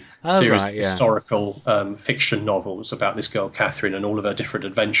way. Series of historical fiction novels about this girl Catherine and all of her different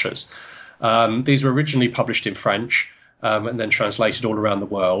adventures. These were originally published in French and then translated all around the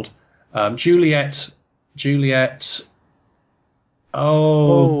world. Juliet. Begins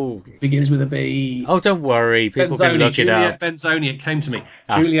with a B. Oh, don't worry. People can look it up. Juliet Benzoni. It came to me.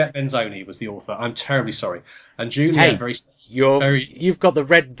 Juliet Benzoni was the author. I'm terribly sorry. And Juliet, you've got the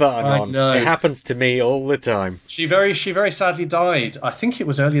red button on. I know. It happens to me all the time. She very sadly died. I think it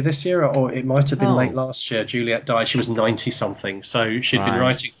was earlier this year, or it might have been late last year. Juliet died. She was 90 something, so she'd been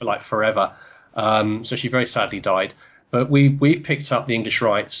writing for like forever. So she very sadly died. But we've picked up the English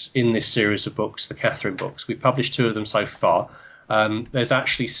rights in this series of books, the Catherine books. We've published 2 of them so far. There's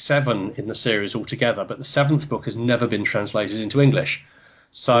actually 7 in the series altogether, but the 7th book has never been translated into English.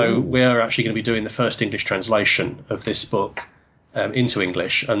 So we're actually going to be doing the first English translation of this book into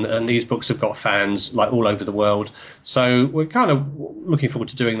English, and these books have got fans like all over the world. So we're kind of looking forward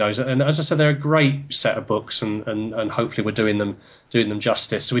to doing those. And as I said, they're a great set of books, and hopefully we're doing them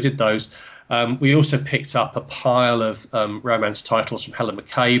justice. So we did those. We also picked up a pile of romance titles from Helen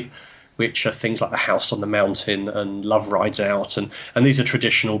McCabe, which are things like The House on the Mountain and Love Rides Out, and these are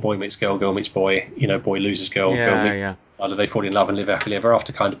traditional boy meets girl, girl meets boy, boy loses girl, girl meets either they fall in love and live happily ever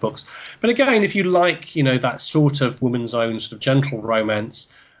after kind of books. But again, if you like, that sort of woman's own sort of gentle romance,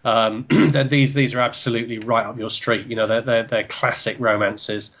 then these are absolutely right up your street. They're classic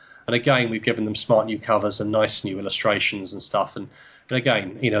romances, and again, we've given them smart new covers and nice new illustrations and stuff, and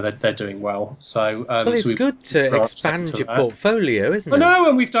again, they're doing well. So, it's so good to expand your portfolio, isn't it? I know,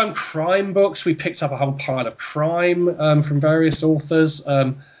 and we've done crime books. We picked up a whole pile of crime from various authors.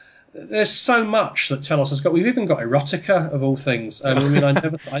 There's so much that Telos has got. We've even got erotica, of all things.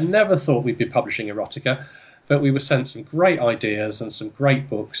 I never thought we'd be publishing erotica, but we were sent some great ideas and some great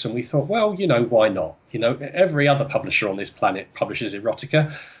books, and we thought, well, why not? Every other publisher on this planet publishes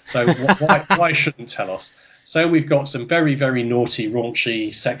erotica, so why shouldn't Telos? So we've got some very, very naughty,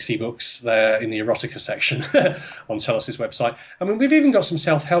 raunchy, sexy books there in the erotica section on Telos's website. I mean, we've even got some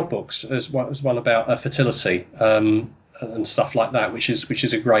self-help books. There's one about fertility and stuff like that, which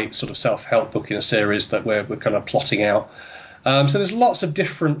is a great sort of self-help book in a series that we're kind of plotting out. So there's lots of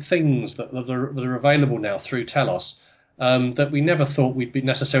different things that are available now through Telos that we never thought we'd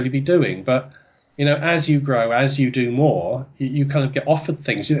necessarily be doing. But as you grow, as you do more, you kind of get offered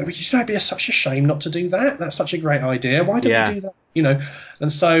things. It'd be such a shame not to do that. That's such a great idea. Why don't we do that?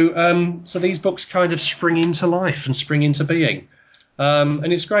 And so these books kind of spring into life and spring into being.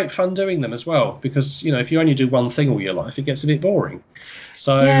 And it's great fun doing them as well, because if you only do one thing all your life, it gets a bit boring.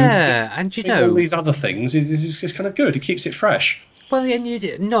 So and all these other things is kind of good. It keeps it fresh. Well,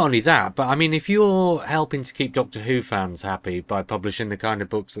 and not only that, but I mean, if you're helping to keep Doctor Who fans happy by publishing the kind of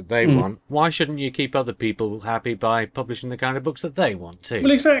books that they want, why shouldn't you keep other people happy by publishing the kind of books that they want too?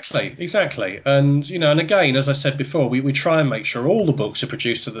 Well, exactly. And, and again, as I said before, we try and make sure all the books are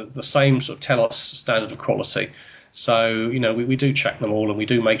produced to the same sort of Telos standard of quality. So, we do check them all, and we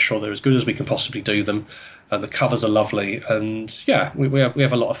do make sure they're as good as we can possibly do them. And the covers are lovely. And, we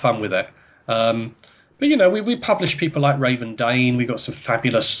have a lot of fun with it. But, we publish people like Raven Dane. We got some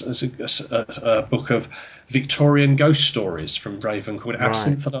fabulous a book of Victorian ghost stories from Raven called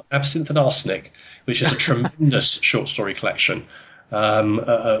Absinthe and Arsenic, which is a tremendous short story collection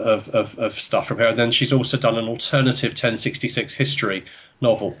of stuff from her. And then she's also done an alternative 1066 history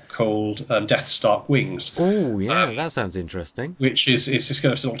novel called Death's Dark Wings. Oh, yeah, that sounds interesting. Which is just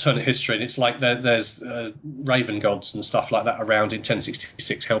kind of an alternate history, and it's like there's raven gods and stuff like that around in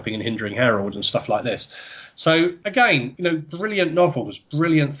 1066 helping and hindering Harold and stuff like this. So again, brilliant novels,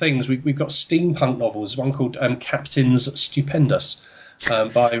 brilliant things. We've got steampunk novels, one called Captains Stupendous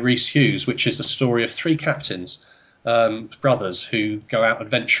by Rhys Hughes, which is the story of three captains, brothers who go out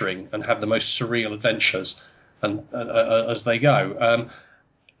adventuring and have the most surreal adventures and as they go.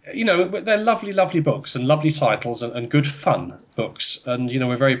 They're lovely, lovely books and lovely titles and good fun books. And,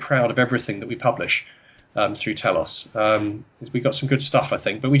 we're very proud of everything that we publish through Telos. We've got some good stuff, I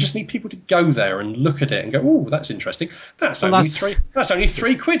think, but we just need people to go there and look at it and go, oh, that's interesting. That's only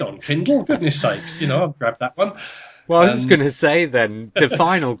 £3 on Kindle. Goodness sakes, I'll grab that one. Well, I was just going to say then, the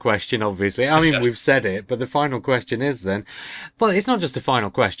final question, obviously, we've said it, but the final question is then, well, it's not just a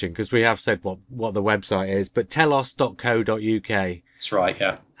final question, because we have said what the website is, but telos.co.uk. That's right,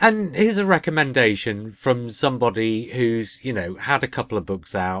 yeah. And here's a recommendation from somebody who's, had a couple of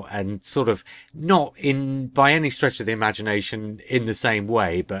books out and sort of not in, by any stretch of the imagination, in the same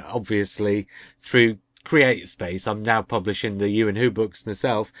way, but obviously through Create Space, I'm now publishing the You and Who books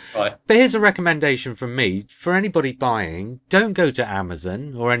myself. Right. But here's a recommendation from me for anybody buying: don't go to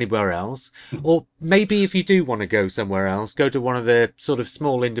Amazon or anywhere else, or maybe if you do want to go somewhere else, go to one of the sort of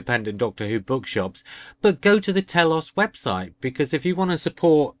small independent Doctor Who bookshops, but go to the Telos website, because if you want to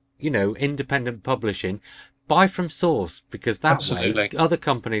support, independent publishing, buy from source, because that way other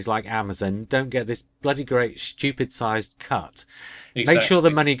companies like Amazon don't get this bloody great stupid sized cut. Exactly. Make sure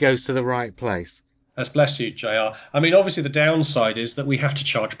the money goes to the right place. As bless you, JR. I mean, obviously the downside is that we have to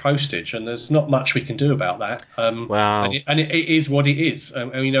charge postage, and there's not much we can do about that. Wow. And it is what it is,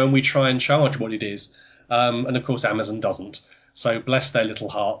 and we try and charge what it is. And of course, Amazon doesn't. So bless their little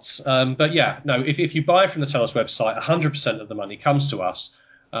hearts. But yeah, no, if you buy from the Telos website, 100% of the money comes to us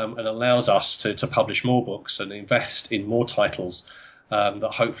and allows us to publish more books and invest in more titles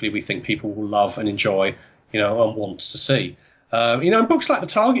that hopefully we think people will love and enjoy, and want to see. And books like the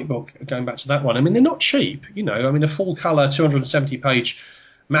Target book, going back to that one, they're not cheap. A full colour, 270-page,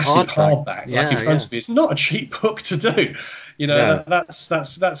 massive hardback in front of me. It's not a cheap book to do. No.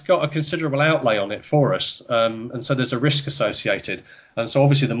 That's got a considerable outlay on it for us, and so there's a risk associated. And so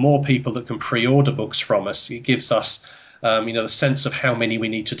obviously, the more people that can pre-order books from us, it gives us, the sense of how many we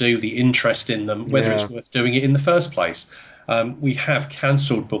need to do, the interest in them, whether it's worth doing it in the first place. We have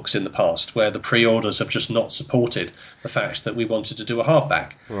cancelled books in the past where the pre-orders have just not supported the fact that we wanted to do a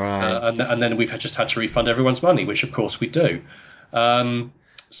hardback, and then we've just had to refund everyone's money, which of course we do.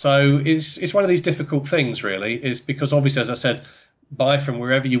 So it's one of these difficult things, really, is because obviously, as I said, buy from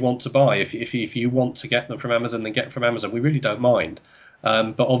wherever you want to buy. If you want to get them from Amazon, then get them from Amazon. We really don't mind.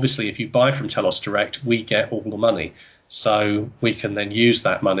 But obviously, if you buy from Telos Direct, we get all the money. So we can then use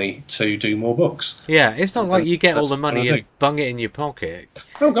that money to do more books. Yeah, it's not like you get all the money and bung it in your pocket.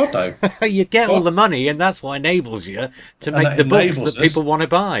 Oh, God, no. You get all the money, and that's what enables you to make the books that people want to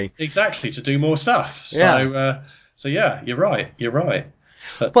buy. Exactly, to do more stuff. So yeah, you're right.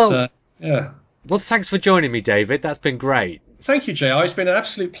 But, well, thanks for joining me, David. That's been great. Thank you, JR. It's been an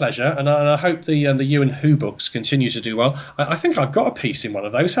absolute pleasure, and I hope the You and Who books continue to do well. I think I've got a piece in one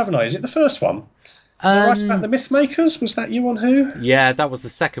of those, haven't I? Is it the first one? Right about the Mythmakers? Was that You on Who? Yeah, that was the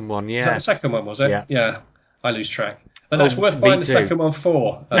second one, yeah. Was that the second one, was it? Yeah. I lose track. But that's worth buying the second one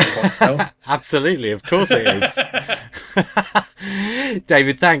for. Absolutely, of course it is.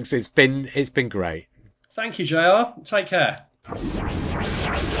 David, thanks. It's been great. Thank you, JR. Take care.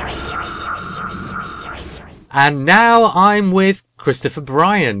 And now I'm with Christopher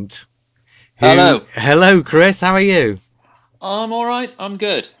Bryant. Hello, Chris. How are you? I'm all right. I'm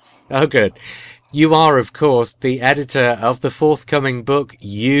good. Oh, good. You are, of course, the editor of the forthcoming book,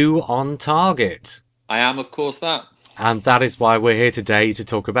 You on Target. I am, of course, that. And that is why we're here today to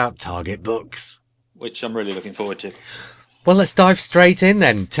talk about Target books. Which I'm really looking forward to. Well, let's dive straight in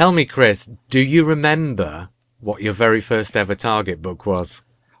then. Tell me, Chris, do you remember what your very first ever Target book was?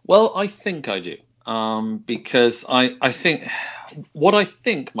 Well, I think I do. Because I think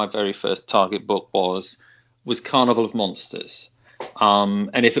my very first Target book was Carnival of Monsters.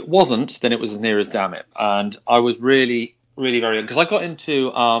 And if it wasn't, then it was as near as damn it. And I was really, really very young. Because I got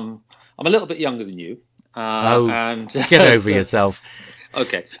into... I'm a little bit younger than you. And get over yourself.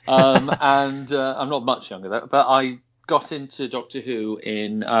 Okay. And I'm not much younger, but I got into Doctor Who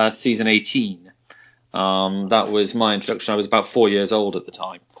in season 18. That was my introduction. I was about 4 years old at the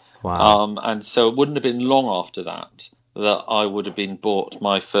time. Wow. And so it wouldn't have been long after that I would have been bought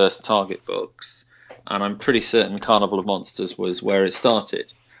my first Target books. And I'm pretty certain Carnival of Monsters was where it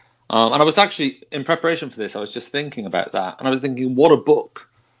started. And I was actually, in preparation for this, I was just thinking about that. And I was thinking, what a book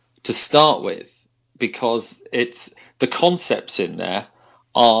to start with, because the concepts in there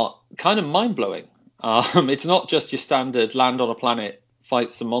are kind of mind-blowing. It's not just your standard land on a planet, fight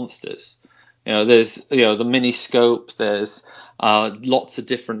some monsters. There's the mini scope, there's lots of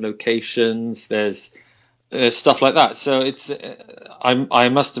different locations, there's stuff like that. So I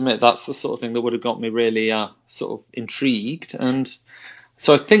must admit that's the sort of thing that would have got me really sort of intrigued, and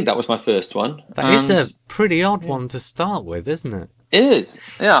so I think that was my first one. That is a pretty odd one to start with, isn't it? It is.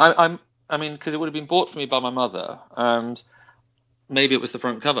 Yeah, I mean, because it would have been bought for me by my mother, and maybe it was the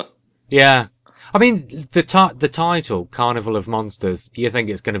front cover. Yeah. I mean, the title, Carnival of Monsters, you think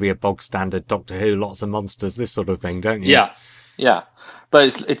it's going to be a bog standard Doctor Who, lots of monsters, this sort of thing, don't you? Yeah.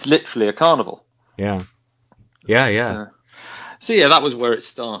 But it's literally a carnival. Yeah. So yeah, that was where it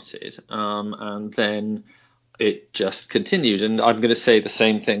started, and then it just continued. And I'm going to say the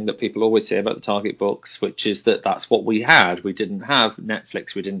same thing that people always say about the Target books, which is that that's what we had. We didn't have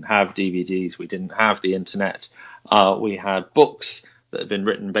Netflix, we didn't have DVDs, we didn't have the internet. We had books that had been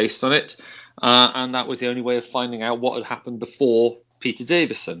written based on it, and that was the only way of finding out what had happened before Peter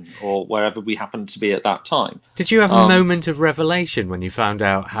Davison or wherever we happened to be at that time. Did you have a moment of revelation when you found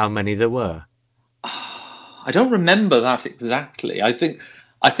out how many there were? I don't remember that exactly. I think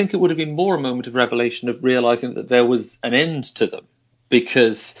it would have been more a moment of revelation of realizing that there was an end to them,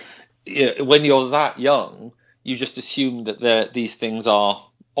 because when you're that young, you just assume that these things are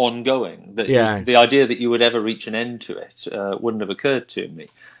ongoing. That the idea that you would ever reach an end to it wouldn't have occurred to me.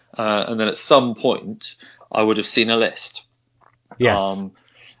 And then at some point, I would have seen a list. Yes.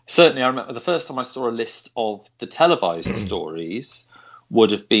 Certainly, I remember the first time I saw a list of the televised stories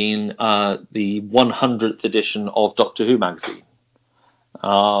would have been the 100th edition of Doctor Who magazine,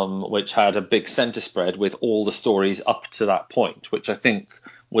 which had a big centre spread with all the stories up to that point, which I think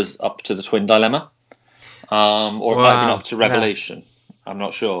was up to the Twin Dilemma, or it might have been up to Revelation. Yeah. I'm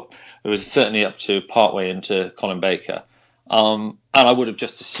not sure. It was certainly up to partway into Colin Baker. And I would have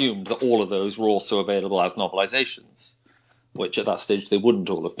just assumed that all of those were also available as novelizations, which at that stage they wouldn't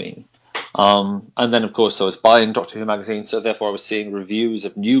all have been. And then, of course, I was buying Doctor Who magazine, so therefore I was seeing reviews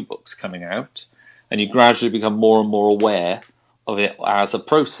of new books coming out. and you gradually become more and more aware of it as a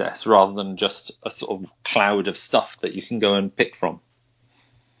process rather than just a sort of cloud of stuff that you can go and pick from.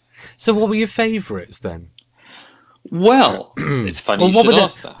 So what were your favourites then? Well, it's funny you should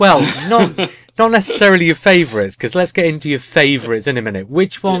ask that. Well, not necessarily your favourites, because let's get into your favourites in a minute.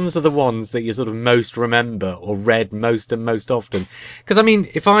 Which ones are the ones that you sort of most remember or read most and most often? Because I mean,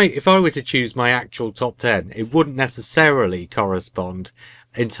 if I were to choose my actual top 10, it wouldn't necessarily correspond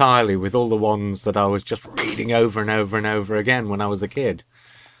entirely with all the ones that I was just reading over and over and over again when I was a kid.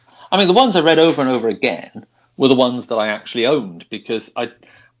 I mean, the ones I read over and over again were the ones that I actually owned, because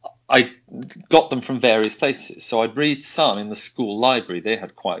I got them from various places. So I'd read some in the school library. They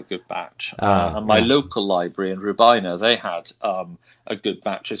had quite a good batch. And my local library in Rubina, they had a good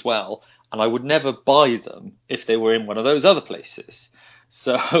batch as well. And I would never buy them if they were in one of those other places.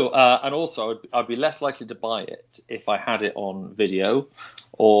 So, and also I'd be less likely to buy it if I had it on video,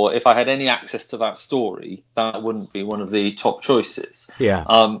 or if I had any access to that story, that wouldn't be one of the top choices.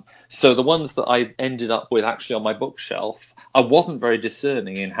 Yeah. So the ones that I ended up with actually on my bookshelf, I wasn't very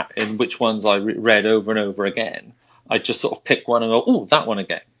discerning in which ones I read over and over again. I just sort of pick one and go, oh, that one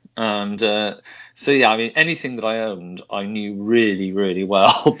again. And so, yeah, I mean, anything that I owned, I knew really, really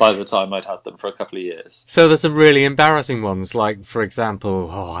well by the time I'd had them for a couple of years. So there's some really embarrassing ones, like, for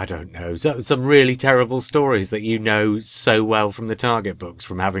example, I don't know, some really terrible stories that you know so well from the Target books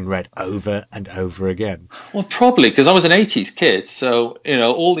from having read over and over again. Well, probably, because I was an 80s kid, so,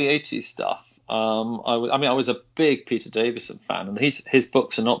 all the 80s stuff. I was a big Peter Davison fan, and his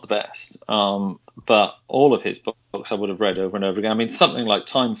books are not the best, but all of his books I would have read over and over again. I mean, something like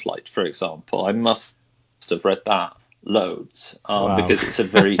Time Flight, for example, I must have read that loads, because it's a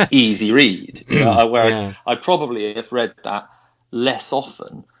very easy read. Whereas I probably have read that less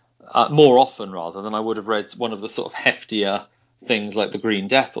often, more often rather, than I would have read one of the sort of heftier things like The Green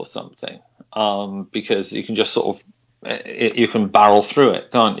Death or something, because you can just sort of you can barrel through it,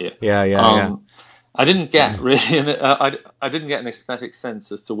 can't you? Yeah. I didn't get really, I didn't get an aesthetic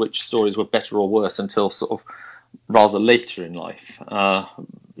sense as to which stories were better or worse until sort of rather later in life,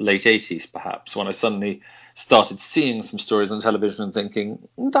 late 80s perhaps, when I suddenly started seeing some stories on television and thinking,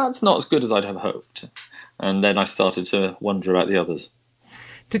 that's not as good as I'd have hoped. And then I started to wonder about the others.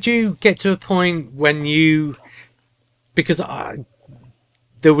 Did you get to a point when because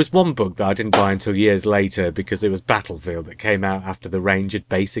there was one book that I didn't buy until years later, because it was Battlefield that came out after the range had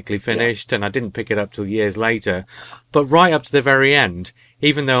basically finished, and I didn't pick it up till years later. But right up to the very end,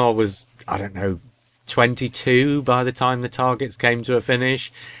 even though I was, 22 by the time the targets came to a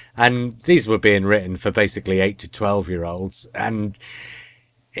finish, and these were being written for basically 8 to 12-year-olds, and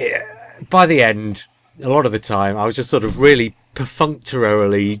by the end, a lot of the time, I was just sort of really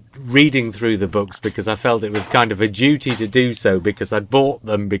perfunctorily reading through the books because I felt it was kind of a duty to do so, because I'd bought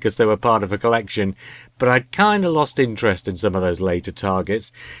them because they were part of a collection, but I'd kind of lost interest in some of those later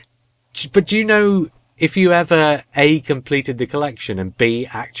targets. But do you know if you ever A, completed the collection, and B,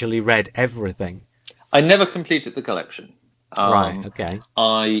 actually read everything? I never completed the collection. Right, okay.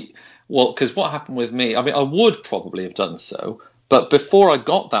 Because what happened with me, I mean, I would probably have done so, but before I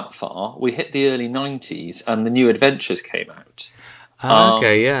got that far, we hit the early 90s and the New Adventures came out.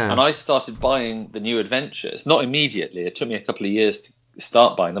 And I started buying the New Adventures, not immediately. It took me a couple of years to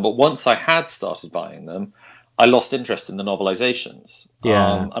start buying them. But once I had started buying them, I lost interest in the novelizations.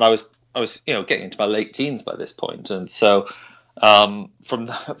 And I was getting into my late teens by this point. And so from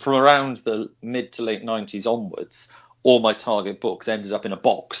around the mid to late 90s onwards, all my Target books ended up in a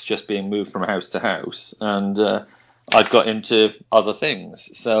box, just being moved from house to house. And I'd got into other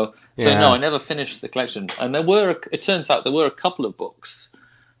things. So no, I never finished the collection. And it turns out there were a couple of books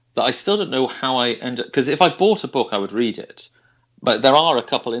that I still don't know how I ended, because if I bought a book, I would read it. But there are a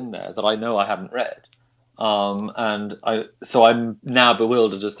couple in there that I know I haven't read. So I'm now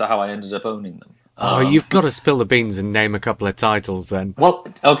bewildered as to how I ended up owning them. You've got to spill the beans and name a couple of titles then. Well,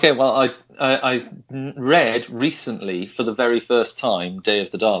 okay, I read recently for the very first time Day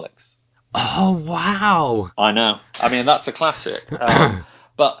of the Daleks. Oh, wow. I know. I mean, that's a classic.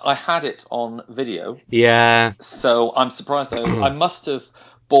 But I had it on video. Yeah. So I'm surprised. I must have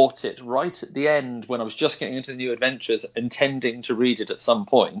bought it right at the end when I was just getting into the New Adventures, intending to read it at some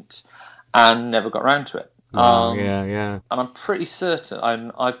point, and never got around to it. And I'm pretty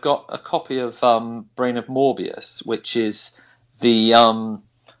certain I've got a copy of Brain of Morbius, which is the...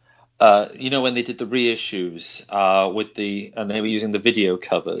 when they did the reissues and they were using the video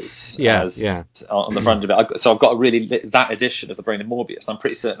covers on the front of it. So I've got that edition of the Brain of Morbius. I'm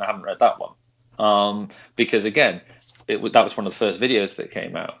pretty certain I haven't read that one because again, that was one of the first videos that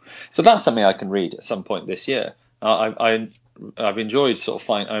came out. So that's something I can read at some point this year. I I've enjoyed sort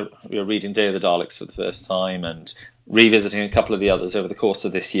of reading Day of the Daleks for the first time and revisiting a couple of the others over the course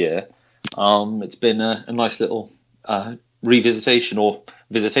of this year. It's been a nice little revisitation or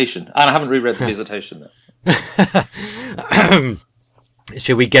visitation, and I haven't reread the Visitation yet.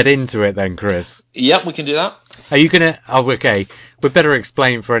 Shall we get into it then, Chris? Yep, we can do that. Are you going to... Oh, okay. We better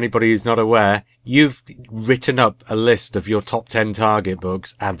explain for anybody who's not aware. You've written up a list of your top 10 target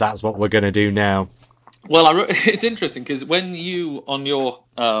books, and that's what we're going to do now. Well, it's interesting because when you, on your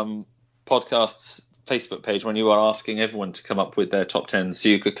podcast's Facebook page, when you were asking everyone to come up with their top 10, so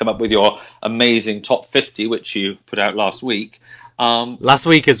you could come up with your amazing top 50, which you put out last week. Last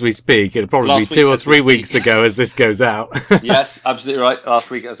week as we speak. It'll probably be 2 or 3 weeks ago as this goes out. Yes, absolutely right. Last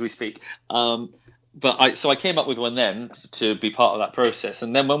week as we speak. But I came up with one then to be part of that process.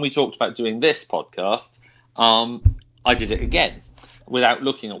 And then when we talked about doing this podcast, I did it again without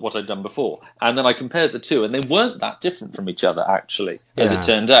looking at what I'd done before. And then I compared the two, and they weren't that different from each other, actually, as it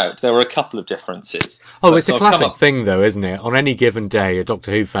turned out. There were a couple of differences. Oh, it's a classic thing, though, isn't it? On any given day, a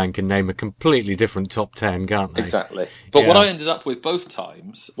Doctor Who fan can name a completely different top 10, can't they? Exactly. But what I ended up with both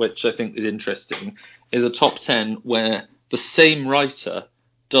times, which I think is interesting, is a top 10 where the same writer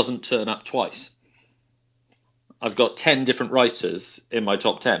doesn't turn up twice. I've got 10 different writers in my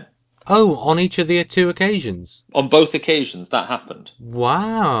top 10. Oh, on each of the 2 occasions? On both occasions, that happened.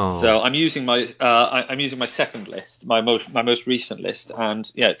 Wow. So I'm using my second list, my most recent list,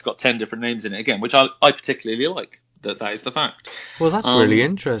 and it's got 10 different names in it again, which I particularly like. That is the fact. Well, that's really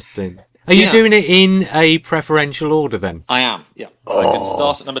interesting. Are you doing it in a preferential order then? I am, yeah. I can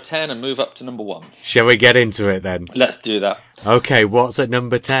start at number 10 and move up to number 1. Shall we get into it then? Let's do that. Okay, what's at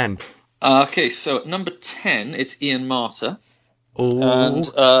number 10? Okay, so at number 10, it's Ian Marter. Ooh. And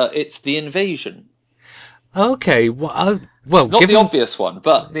it's The Invasion. Okay, well, it's not the obvious one,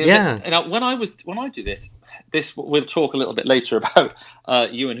 but yeah. When I do this we'll talk a little bit later about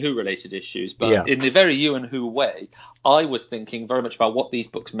You and Who related issues, but in the very You and Who way, I was thinking very much about what these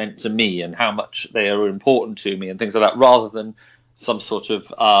books meant to me and how much they are important to me and things like that, rather than some sort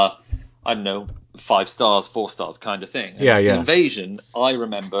of I don't know, 5 stars, 4 stars kind of thing. And The Invasion, I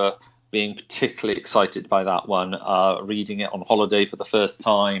remember being particularly excited by that one, reading it on holiday for the first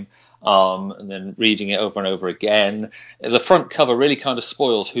time, and then reading it over and over again. The front cover really kind of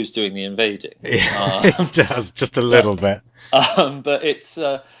spoils who's doing the invading. It does, just a little bit. But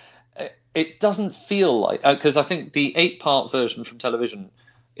it doesn't feel like... Because I think the 8-part version from television,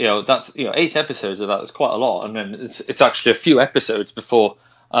 that's 8 episodes of that is quite a lot, and then it's actually a few episodes before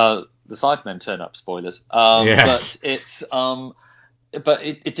the Cybermen turn up, spoilers. Yes. But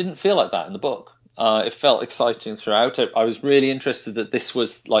it didn't feel like that in the book. It felt exciting throughout. I was really interested that this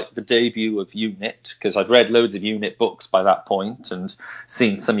was like the debut of UNIT, because I'd read loads of UNIT books by that point and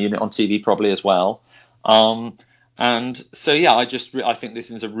seen some UNIT on TV probably as well. And so I think this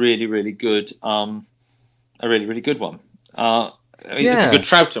is a really, really good, one. It's a good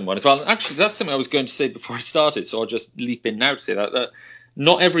Troughton one as well. Actually, that's something I was going to say before I started, so I'll just leap in now to say that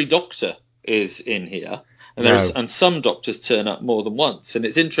not every Doctor is in here. And some Doctors turn up more than once, and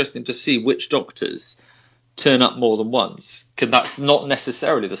it's interesting to see which Doctors turn up more than once, because that's not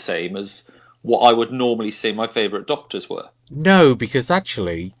necessarily the same as what I would normally say my favourite Doctors were. No, because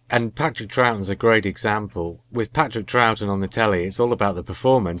actually, and Patrick Troughton's a great example, with Patrick Troughton on the telly, it's all about the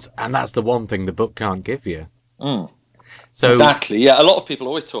performance, and that's the one thing the book can't give you. So, exactly, yeah. A lot of people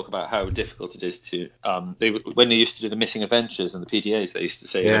always talk about how difficult it is to... when they used to do the Missing Adventures and the PDAs, they used to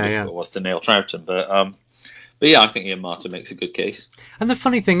say how difficult it was to nail Troughton. But I think Ian Marter makes a good case. And the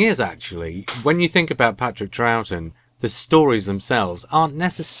funny thing is, actually, when you think about Patrick Troughton, the stories themselves aren't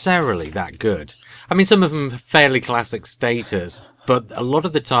necessarily that good. I mean, some of them have fairly classic status, but a lot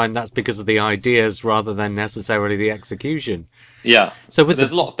of the time that's because of the ideas rather than necessarily the execution. Yeah, so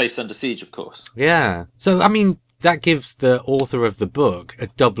there's a lot based Under Siege, of course. Yeah, so, I mean... that gives the author of the book a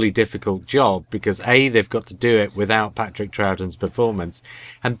doubly difficult job because A, they've got to do it without Patrick Troughton's performance,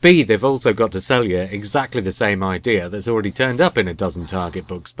 and B, they've also got to sell you exactly the same idea that's already turned up in a dozen Target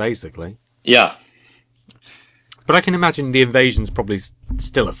books, basically. Yeah. But I can imagine The Invasion's probably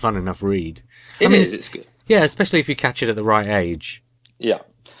still a fun enough read. It's good. Yeah, especially if you catch it at the right age. Yeah.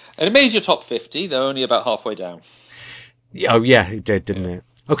 And it made your top 50, though only about halfway down. Oh, yeah, it did, didn't it?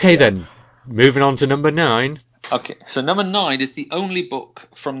 Okay, then. Moving on to number 9. Okay, so number 9 is the only book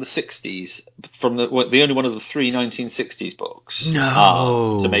from the 60s, from the only one of the 3 1960s books.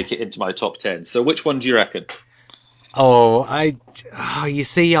 No! To make it into my top 10. So which one do you reckon? You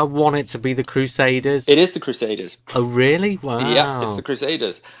see, I want it to be the Crusaders. It is the Crusaders. Oh, really? Wow. Yeah, it's the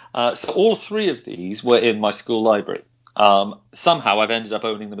Crusaders. So all 3 of these were in my school library. Somehow I've ended up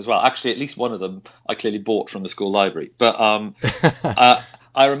owning them as well. Actually, at least one of them I clearly bought from the school library. But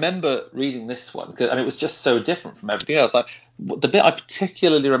I remember reading this one, and it was just so different from everything else. The bit I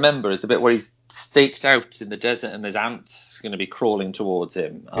particularly remember is the bit where he's staked out in the desert and there's ants going to be crawling towards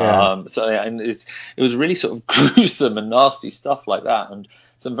him. Yeah. And it was really sort of gruesome and nasty stuff like that, and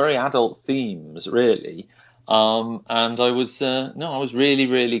some very adult themes, really. And I was really,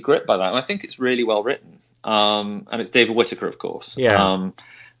 really gripped by that. And I think it's really well written. And it's David Whittaker, of course. Yeah.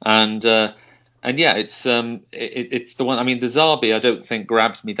 And yeah, it's the one. I mean, the Zarbi I don't think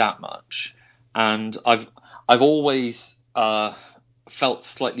grabbed me that much, and I've always felt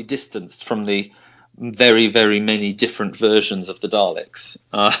slightly distanced from the very, very many different versions of the Daleks.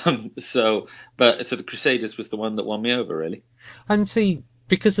 So the Crusaders was the one that won me over, really. And see,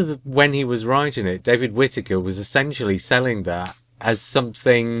 because of when he was writing it, David Whittaker was essentially selling that as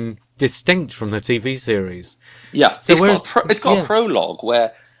something distinct from the TV series. Yeah, so it's got a prologue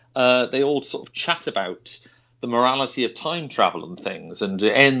where they all sort of chat about the morality of time travel and things, and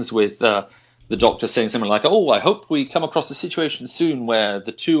it ends with the Doctor saying something like, "Oh, I hope we come across a situation soon where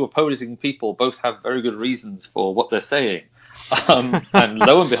the two opposing people both have very good reasons for what they're saying." And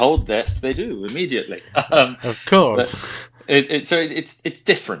lo and behold, yes, they do immediately. Of course. It's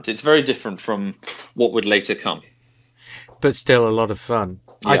different. It's very different from what would later come. But still a lot of fun.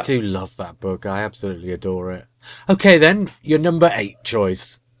 Yeah. I do love that book. I absolutely adore it. Okay, then, your number 8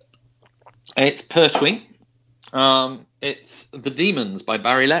 choice. It's Pertwee. It's The Demons by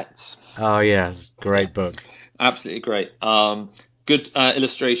Barry Letts. Oh, yes. Great book. Absolutely great. Good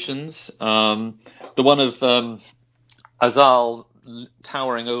illustrations. The one of Azal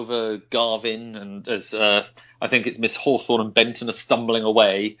towering over Garvin, and as I think it's Miss Hawthorne and Benton are stumbling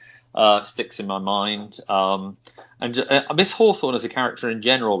away, sticks in my mind. And Miss Hawthorne as a character in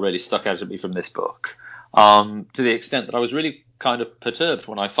general really stuck out at me from this book, to the extent that I was really kind of perturbed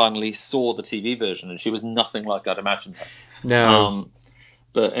when I finally saw the TV version, and she was nothing like I'd imagined her. No.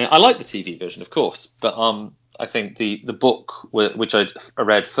 But I like the TV version, of course. But I think the book, which I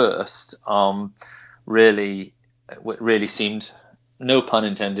read first, really seemed, no pun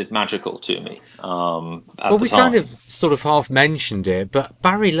intended, magical to me. Well, we kind of sort of half mentioned it, but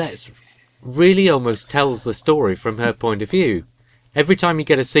Barry Letts really almost tells the story from her point of view. Every time you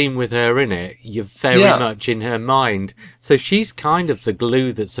get a scene with her in it, you're very much in her mind. So she's kind of the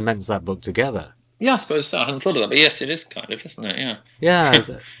glue that cements that book together. Yeah, I suppose so. I hadn't thought of that, but yes, it is kind of, isn't it? Yeah. Yeah.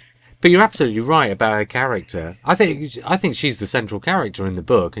 But you're absolutely right about her character. I think she's the central character in the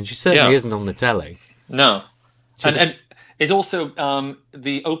book, and she certainly isn't on the telly. No. And it's also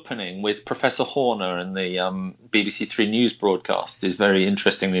the opening with Professor Horner and the BBC Three News broadcast is very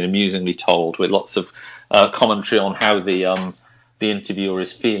interestingly and amusingly told, with lots of commentary on how the interviewer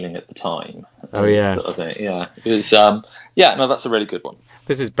is feeling at the time. Oh, yeah. Sort of thing. Yeah. It's, that's a really good one.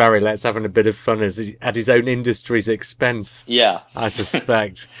 This is Barry Letts having a bit of fun at his own industry's expense. Yeah. I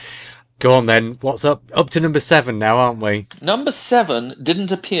suspect. Go on then. What's up? Up to number 7 now, aren't we? Number 7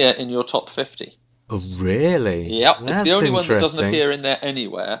 didn't appear in your top 50. Oh, really? Yep. It's the only one that doesn't appear in there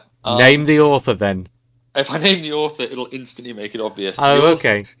anywhere. Name the author then. If I name the author, it'll instantly make it obvious. Oh,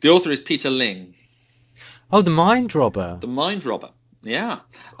 okay. The author is Peter Ling. Oh, The Mind Robber. The Mind Robber. Yeah.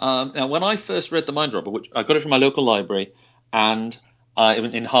 Now, when I first read The Mind Robber, which I got it from my local library, and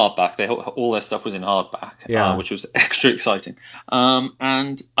in hardback, all their stuff was in hardback, which was extra exciting.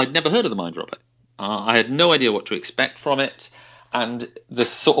 And I'd never heard of The Mind Robber. I had no idea what to expect from it, and the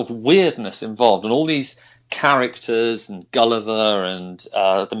sort of weirdness involved, and all these characters, and Gulliver, and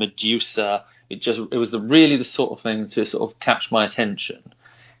the Medusa. It was really the sort of thing to sort of catch my attention.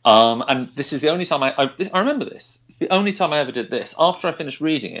 And this is the only time I remember this. It's the only time I ever did this. After I finished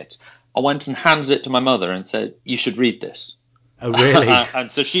reading it, I went and handed it to my mother and said, "You should read this." Oh, really? And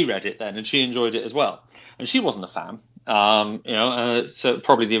so she read it then, and she enjoyed it as well. And she wasn't a fan, so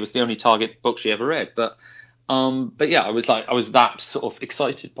probably it was the only Target book she ever read. But yeah, I was that sort of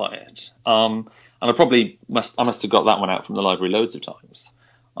excited by it. And I must have got that one out from the library loads of times.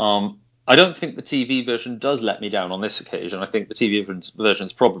 I don't think the TV version does let me down on this occasion. I think the TV version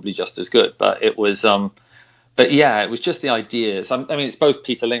is probably just as good, but it was. But yeah, it was just the ideas. I mean, it's both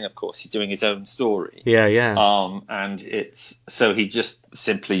Peter Ling, of course. He's doing his own story. Yeah. And he just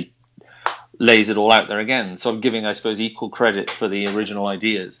simply lays it all out there again. So I'm giving, I suppose, equal credit for the original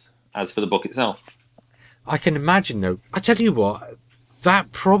ideas as for the book itself. I can imagine, though. I tell you what,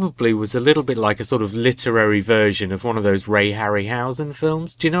 that probably was a little bit like a sort of literary version of one of those Ray Harryhausen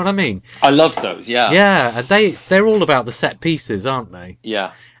films. Do you know what I mean? I loved those, yeah. Yeah, and they're all about the set pieces, aren't they?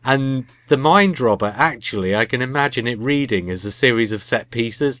 Yeah. And The Mind Robber, actually, I can imagine it reading as a series of set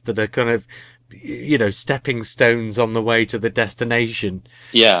pieces that are kind of stepping stones on the way to the destination.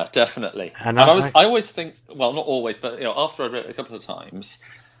 Yeah, definitely. And I always think, well, not always, but after I'd read it a couple of times,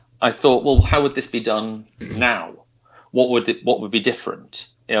 I thought, well, how would this be done now? What would be different?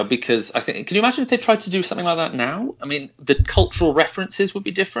 Because I think, can you imagine if they tried to do something like that now? I mean, the cultural references would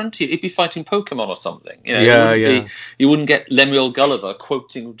be different. You'd be fighting Pokemon or something. You wouldn't get Lemuel Gulliver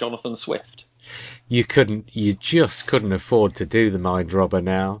quoting Jonathan Swift. You just couldn't afford to do the Mind Robber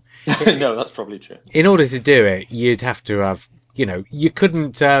now. No, that's probably true. In order to do it, you'd have to have, you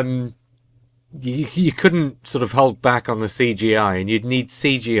couldn't, you couldn't sort of hold back on the CGI, and you'd need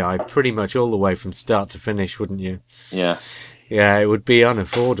CGI pretty much all the way from start to finish, wouldn't you? Yeah. Yeah, it would be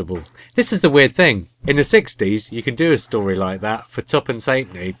unaffordable. This is the weird thing. In the 60s, you can do a story like that for tuppence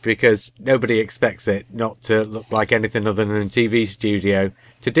halfpenny because nobody expects it not to look like anything other than a TV studio.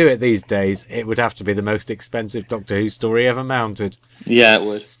 To do it these days, it would have to be the most expensive Doctor Who story ever mounted. Yeah, it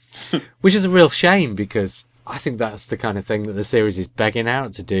would. Which is a real shame because I think that's the kind of thing that the series is begging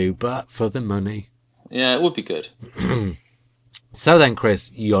out to do, but for the money. Yeah, it would be good. So then,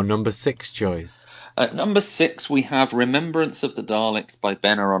 Chris, your number 6 choice. At number 6, we have Remembrance of the Daleks by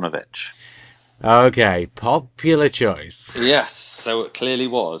Ben Aronovich. Okay, popular choice. Yes, so it clearly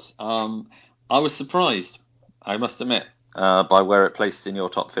was. I was surprised, I must admit, by where it placed in your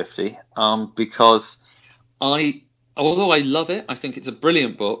top 50, because although I love it, I think it's a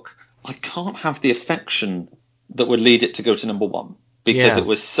brilliant book, I can't have the affection that would lead it to go to number 1, because it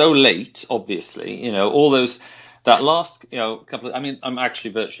was so late, obviously, all those... That last, couple of, I mean, I'm actually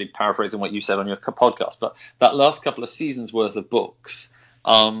virtually paraphrasing what you said on your podcast, but that last couple of seasons worth of books,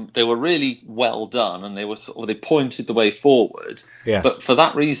 they were really well done, and they pointed the way forward. Yes. But for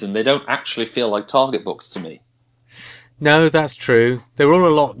that reason, they don't actually feel like Target books to me. No, that's true. They were all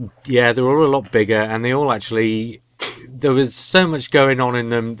a lot bigger, and they all actually, there was so much going on in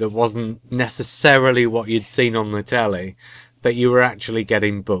them that wasn't necessarily what you'd seen on the telly. That you were actually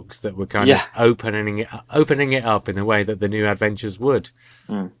getting books that were kind of opening it up in a way that the New Adventures would.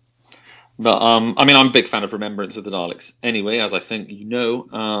 Mm. But I mean, I'm a big fan of Remembrance of the Daleks anyway, as I think you know.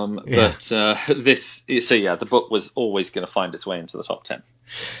 But the book was always going to find its way into the top 10.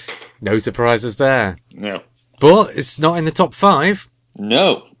 No surprises there. No. But it's not in the top 5.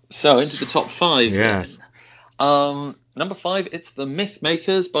 No. So into the top 5. Yes. Then. Number 5, it's The Myth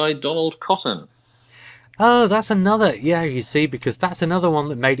Makers by Donald Cotton. Oh, that's another, you see, because that's another one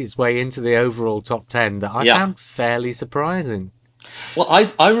that made its way into the overall top 10 that I found fairly surprising. Well,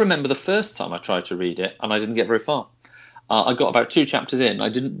 I remember the first time I tried to read it, and I didn't get very far. I got about 2 chapters in. I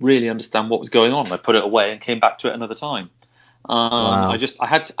didn't really understand what was going on. I put it away and came back to it another time. Wow.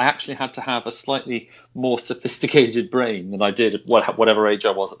 I actually had to have a slightly more sophisticated brain than I did at whatever age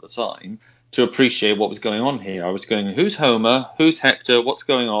I was at the time to appreciate what was going on here. I was going, who's Homer? Who's Hector? What's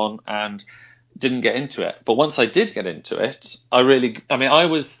going on? And didn't get into it. But once I did get into it, I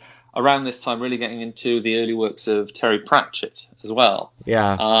was around this time really getting into the early works of Terry Pratchett as well.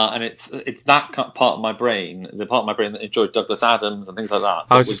 Yeah. And it's that part of my brain, the part of my brain that enjoyed Douglas Adams and things like that.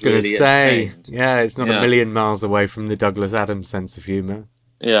 I was just going to say, it's not a million miles away from the Douglas Adams sense of humour.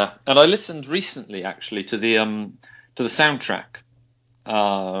 Yeah, and I listened recently actually to the soundtrack.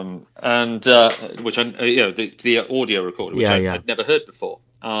 Which the audio recording, which I'd never heard before.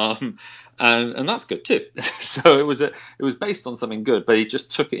 And that's good too. So it was based on something good, but he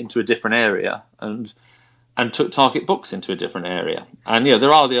just took it into a different area and took Target books into a different area. And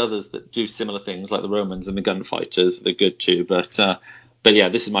there are the others that do similar things, like the Romans and the Gunfighters. They're good too, but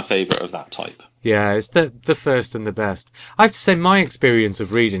this is my favourite of that type. Yeah, it's the first and the best. I have to say my experience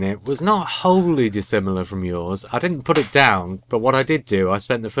of reading it was not wholly dissimilar from yours. I didn't put it down, but what I did do, I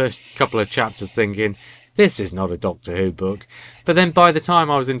spent the first couple of chapters thinking, this is not a Doctor Who book. But then by the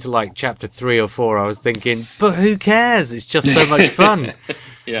time I was into like chapter 3 or 4, I was thinking, but who cares? It's just so much fun.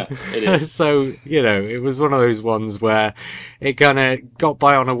 Yeah, it is. So, it was one of those ones where it kind of got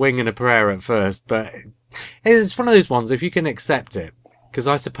by on a wing and a prayer at first. But it's one of those ones, if you can accept it, because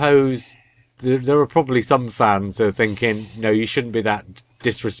I suppose there are probably some fans who are thinking, no, you shouldn't be that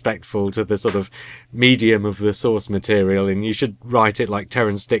disrespectful to the sort of medium of the source material, and you should write it like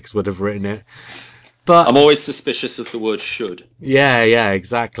Terrance Dicks would have written it. But I'm always suspicious of the word should. Yeah,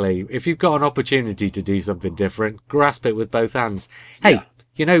 exactly. If you've got an opportunity to do something different, grasp it with both hands. Hey,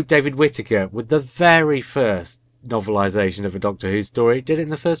 David Whittaker, with the very first novelisation of a Doctor Who story, did it in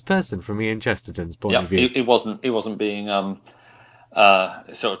the first person from Ian Chesterton's point of view. It wasn't being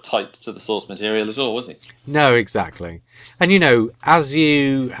sort of tight to the source material at all, was he? No, exactly. And as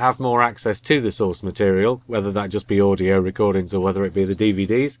you have more access to the source material, whether that just be audio recordings or whether it be the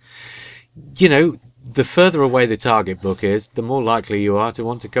DVDs, the further away the Target book is, the more likely you are to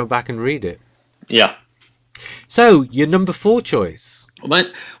want to go back and read it. Yeah. So, your number 4 choice. Well,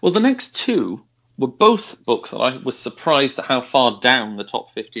 the next two were both books that I was surprised at how far down the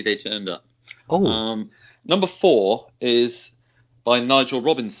top 50 they turned up. Oh. Number 4 is by Nigel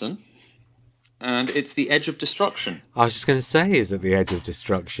Robinson, and it's The Edge of Destruction. I was just going to say, is it The Edge of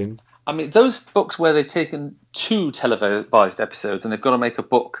Destruction? I mean, those books where they've taken 2 televised episodes and they've got to make a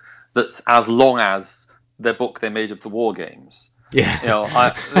book that's as long as their book they made of the war games. Yeah. You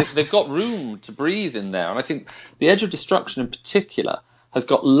know, they've got room to breathe in there. And I think The Edge of Destruction in particular has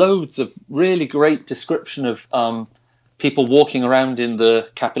got loads of really great description of people walking around in the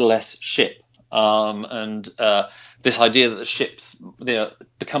capital S ship. And this idea that the ships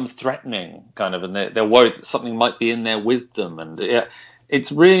become threatening, kind of, and they're worried that something might be in there with them. And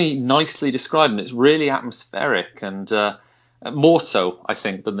it's really nicely described, and it's really atmospheric, and more so, I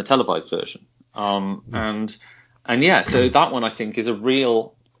think, than the televised version. And yeah, so that one I think is a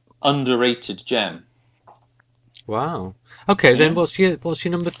real underrated gem. Wow. Okay, then what's your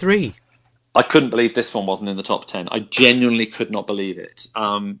number 3? I couldn't believe this one wasn't in the top 10. I genuinely could not believe it.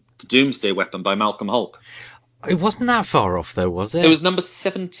 The Doomsday Weapon by Malcolm Hulke. It wasn't that far off, though, was it? It was number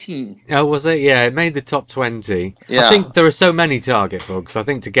 17. Oh, was it? Yeah, it made the top 20. Yeah. I think there are so many Target books. I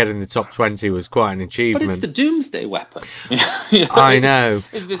think to get in the top 20 was quite an achievement. But it's the Doomsday Weapon. I know.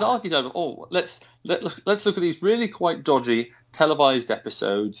 It's this archetype of, let's look at these really quite dodgy televised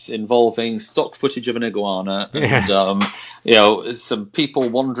episodes involving stock footage of an iguana and some people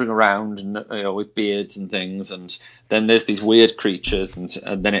wandering around and with beards and things, and then there's these weird creatures,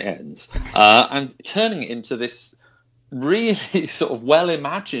 and then it ends, and turning it into this really sort of well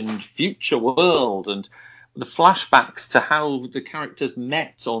imagined future world, and the flashbacks to how the characters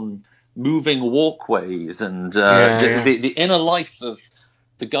met on moving walkways, and the inner life of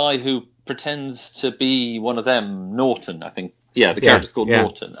the guy who pretends to be one of them, Norton, I think. Yeah, the character's called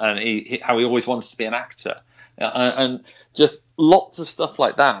Norton, and how he always wants to be an actor, and just lots of stuff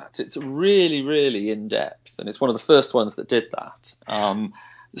like that. It's really, really in depth, and it's one of the first ones that did that.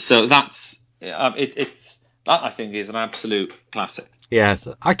 So that's that I think is an absolute classic. Yes,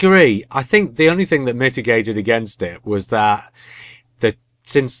 I agree. I think the only thing that mitigated against it was that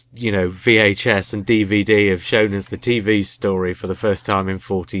since VHS and DVD have shown us the TV story for the first time in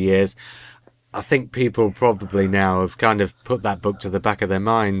 40 years. I think people probably now have kind of put that book to the back of their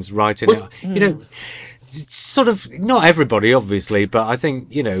minds, writing it. Sort of, not everybody, obviously, but I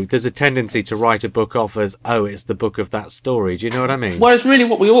think, there's a tendency to write a book off as, it's the book of that story. Do you know what I mean? Whereas really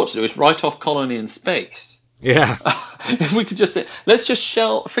what we ought to do is write off Colony in Space. Yeah. If we could just say, let's just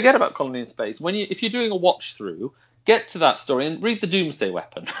forget about Colony in Space. If you're doing a watch through, get to that story and read the Doomsday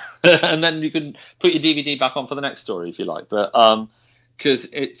Weapon. And then you can put your DVD back on for the next story if you like. But, because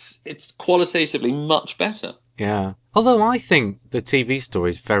it's qualitatively much better. Yeah. Although I think the TV story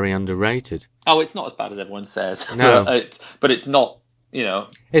is very underrated. Oh, it's not as bad as everyone says. No. But it's not,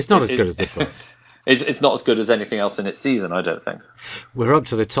 It's not as good as the book. It's not as good as anything else in its season, I don't think. We're up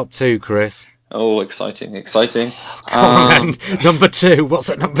to the top 2, Chris. Oh, exciting. Come on, then. Number 2. What's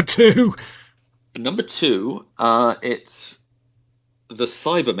at number 2? Number 2, it's The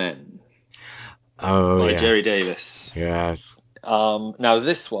Cybermen by Jerry Davis. Yes. Now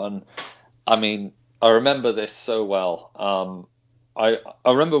this one, I mean, I remember this so well. I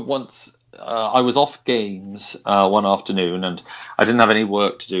remember once I was off games one afternoon and I didn't have any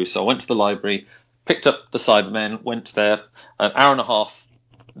work to do, so I went to the library, picked up The Cybermen, went there an hour and a half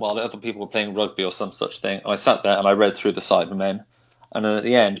while other people were playing rugby or some such thing. I sat there and I read through The Cybermen. And then at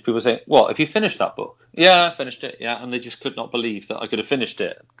the end, people say, "What? Have you finished that book?" "Yeah, I finished it." Yeah, and they just could not believe that I could have finished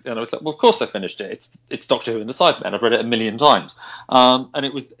it. And I was like, "Well, of course I finished it. It's Doctor Who and the Cybermen. I've read it a million times." And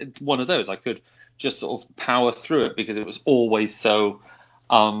it's one of those I could just sort of power through it because it was always so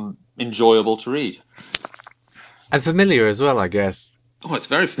enjoyable to read. And familiar as well, I guess. Oh, it's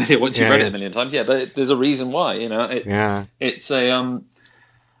very familiar once you've read it a million times. Yeah, but there's a reason why. It's a.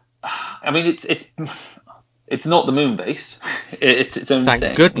 I mean, it's not the moon base. It's its own thing.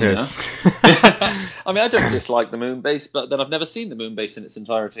 Thank goodness. I mean, I don't dislike the moon base, but then I've never seen the moon base in its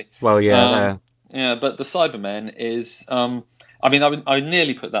entirety. Well, yeah. Yeah, but the Cybermen is. I mean, I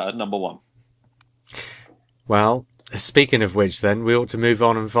nearly put that at number 1. Well, speaking of which, then we ought to move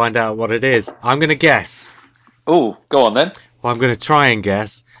on and find out what it is. I'm going to guess. Oh, go on then. Well, I'm going to try and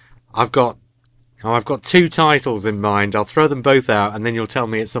guess. I've got 2 titles in mind. I'll throw them both out, and then you'll tell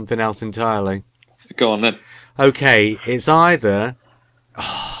me it's something else entirely. Go on then. Okay, it's going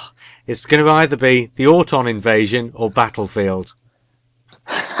to either be the Auton Invasion or Battlefield.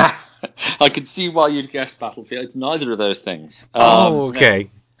 I can see why you'd guess Battlefield. It's neither of those things. Okay. No.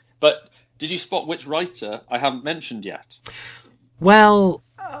 But did you spot which writer I haven't mentioned yet? Well,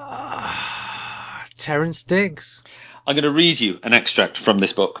 Terrance Dicks? I'm going to read you an extract from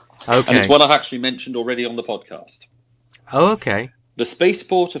this book. Okay. And it's one I've actually mentioned already on the podcast. Oh, okay. The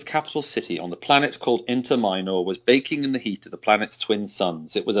spaceport of Capital City on the planet called Inter Minor was baking in the heat of the planet's twin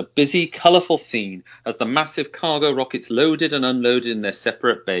suns. It was a busy, colourful scene as the massive cargo rockets loaded and unloaded in their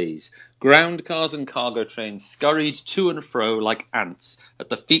separate bays. Ground cars and cargo trains scurried to and fro like ants at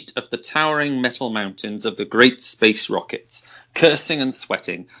the feet of the towering metal mountains of the great space rockets. Cursing and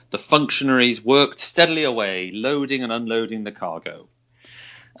sweating, the functionaries worked steadily away, loading and unloading the cargo.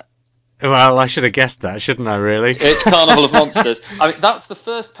 Well, I should have guessed that, shouldn't I, really? It's Carnival of Monsters. I mean, that's the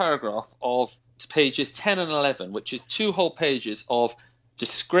first paragraph of pages 10 and 11, which is 2 whole pages of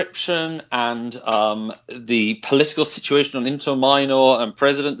description and the political situation on Inter Minor and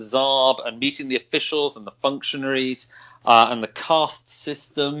President Zarb and meeting the officials and the functionaries and the caste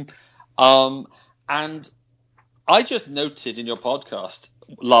system. And I just noted in your podcast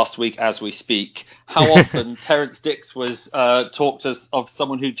last week as we speak how often Terrance Dicks was talked as of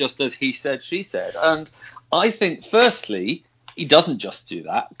someone who just does he said, she said. And I think, firstly, he doesn't just do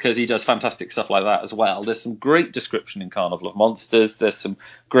that, because he does fantastic stuff like that as well. There's some great description in Carnival of Monsters. There's some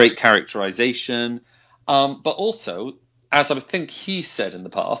great characterization. But also, as I think he said in the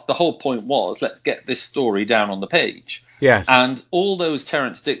past, the whole point was, let's get this story down on the page. Yes. And all those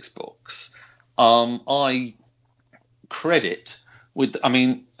Terrance Dicks books, I credit with, I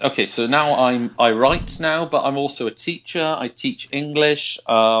mean, okay, so now I write now, but I'm also a teacher. I teach English.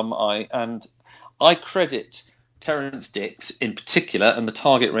 I credit Terrance Dicks in particular, and the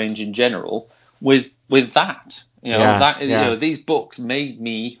Target range in general, with that. You know, these books made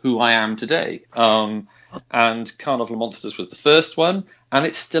me who I am today. And Carnival of Monsters was the first one, and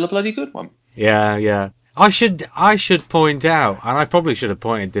it's still a bloody good one. Yeah, yeah. I should point out, and I probably should have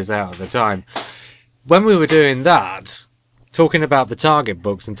pointed this out at the time, when we were doing that, talking about the Target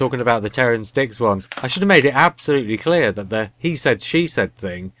books and talking about the Terrance Dicks ones, I should have made it absolutely clear that the he said, she said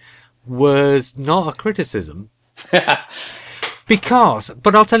thing was not a criticism. But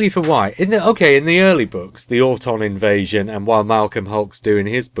I'll tell you for why. In the early books, the Auton invasion, and while Malcolm Hulke's doing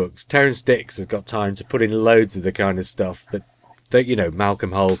his books, Terrance Dicks has got time to put in loads of the kind of stuff that you know,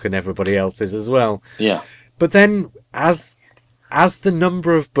 Malcolm Hulke and everybody else is as well. Yeah. But then as the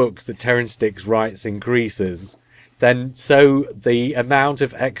number of books that Terrance Dicks writes increases, then so the amount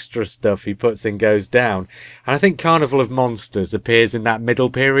of extra stuff he puts in goes down. And I think Carnival of Monsters appears in that middle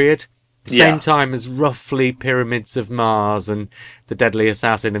period. Same time as roughly Pyramids of Mars and The Deadly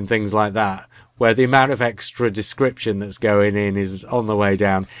Assassin and things like that, where the amount of extra description that's going in is on the way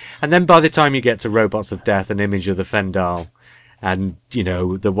down. And then by the time you get to Robots of Death and Image of the Fendal, and, you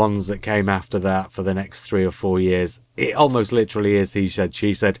know, the ones that came after that for the next 3 or 4 years, it almost literally is he said,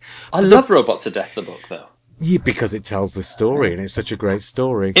 she said. I love Robots of Death, the book, though. Yeah, because it tells the story, and it's such a great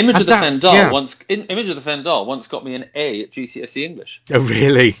story. Image of the Fendal once got me an A at GCSE English. Oh,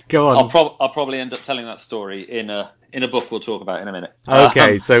 really? Go on. I'll probably end up telling that story in a book we'll talk about in a minute.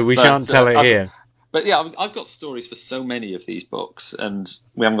 Okay, so we shan't tell it here. But yeah, I've got stories for so many of these books, and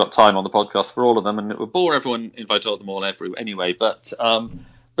we haven't got time on the podcast for all of them, and it would bore everyone if I told them all anyway. But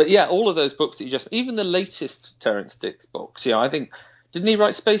yeah, all of those books that you even the latest Terrance Dicks books, I think. Didn't he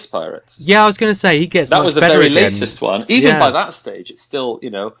write Space Pirates? Yeah, I was going to say he gets that much was the better very again. latest one. Even by that stage, it's still,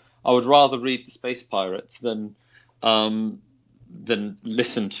 I would rather read the Space Pirates than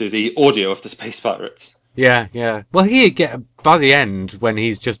listen to the audio of the Space Pirates. Yeah, yeah. Well, by the end, when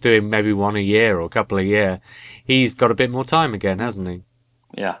he's just doing maybe one a year or a couple a year, he's got a bit more time again, hasn't he?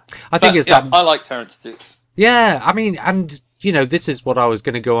 Yeah, I like Terrance Dicks. Yeah, I mean, and this is what I was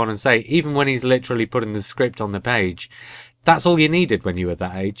going to go on and say. Even when he's literally putting the script on the page. That's all you needed when you were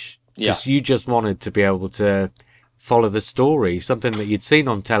that age. Because you just wanted to be able to follow the story, something that you'd seen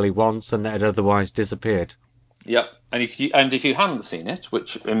on telly once and that had otherwise disappeared. Yep. And if you hadn't seen it,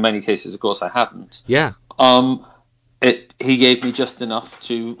 which in many cases, of course, I hadn't. Yeah. He gave me just enough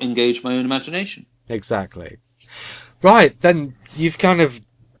to engage my own imagination. Exactly. Right, then you've kind of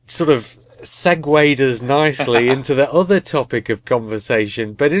sort of segued us nicely into the other topic of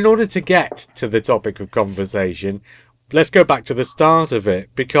conversation. But in order to get to the topic of conversation, let's go back to the start of it,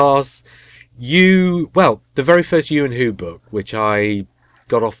 because the very first You and Who book, which I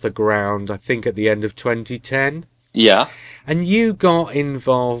got off the ground, I think at the end of 2010. Yeah. And you got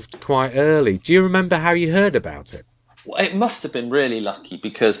involved quite early. Do you remember how you heard about it? Well, it must have been really lucky,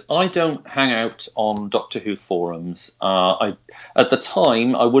 because I don't hang out on Doctor Who forums. At the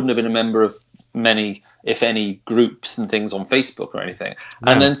time, I wouldn't have been a member of many, if any, groups and things on Facebook or anything.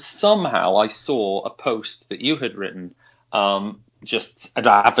 No. And then somehow I saw a post that you had written just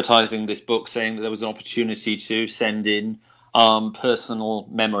advertising this book, saying that there was an opportunity to send in personal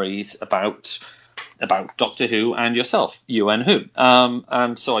memories about about Doctor Who and yourself, UN Who.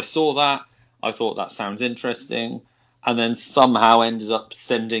 And so I saw that. I thought that sounds interesting. And then somehow ended up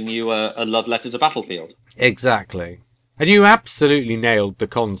sending you a love letter to Battlefield. Exactly. And you absolutely nailed the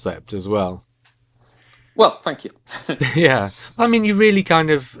concept as well. Well, thank you. Yeah. I mean, you really kind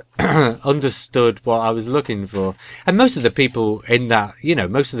of understood what I was looking for. And most of the people in that,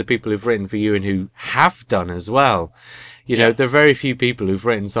 most of the people who've written for you and who have done as well. There are very few people who've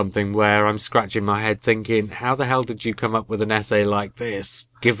written something where I'm scratching my head thinking, how the hell did you come up with an essay like this,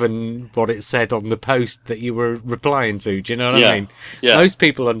 given what it said on the post that you were replying to? Do you know what I mean? Yeah. Most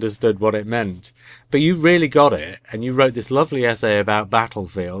people understood what it meant. But you really got it, and you wrote this lovely essay about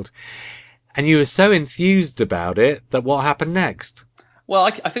Battlefield. And you were so enthused about it that what happened next? Well,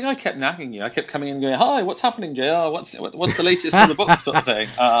 I think I kept nagging you. I kept coming in and going, "Hi, what's happening, JR? What's the latest in the book?" sort of thing.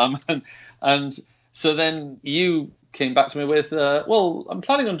 And so then you came back to me with, "Well, I'm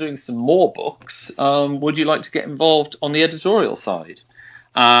planning on doing some more books. Would you like to get involved on the editorial side?"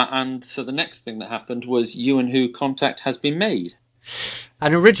 And so the next thing that happened was You and Who contact has been made.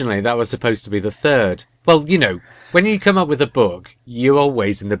 And originally that was supposed to be the third. Well, when you come up with a book, you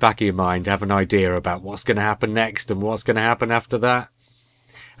always in the back of your mind have an idea about what's going to happen next and what's going to happen after that.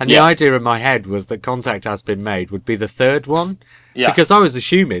 And the idea in my head was that Contact Has Been Made would be the third one. Yeah. Because I was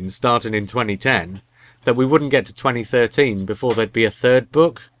assuming, starting in 2010, that we wouldn't get to 2013 before there'd be a third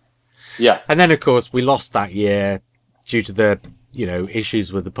book. Yeah. And then, of course, we lost that year due to the,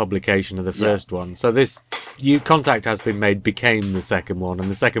 issues with the publication of the first one. So Contact Has Been Made became the second one, and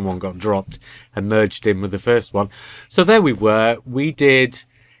the second one got dropped and merged in with the first one. So there we were. We did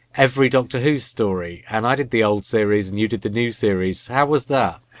every Doctor Who story, and I did the old series and you did the new series. How was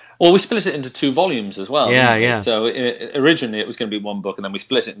that? Well, we split it into 2 volumes as well. Yeah. So originally it was going to be one book, and then we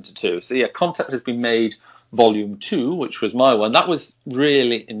split it into 2. So Contact Has Been Made Volume 2, which was my one. That was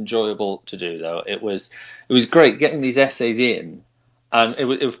really enjoyable to do, though. It was great getting these essays in, and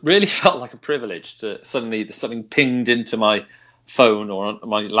it really felt like a privilege to suddenly something pinged into my phone or on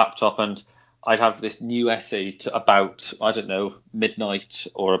my laptop, and I'd have this new essay about, I don't know, midnight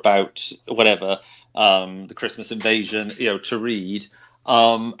or about whatever, the Christmas invasion, to read.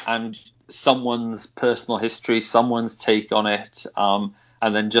 And someone's personal history, someone's take on it, and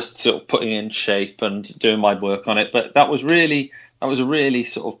then just sort of putting in shape and doing my work on it. But that was a really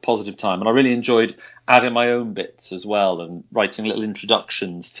sort of positive time, and I really enjoyed adding my own bits as well and writing little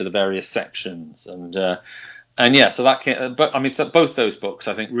introductions to the various sections. And so that came, but I mean, both those books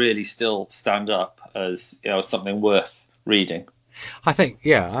I think really still stand up as something worth reading. I think,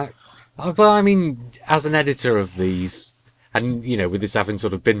 well, I mean, as an editor of these. And, with this having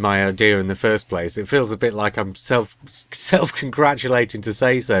sort of been my idea in the first place, it feels a bit like I'm self-congratulating to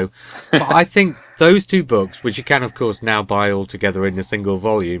say so. But I think those 2 books, which you can, of course, now buy all together in a single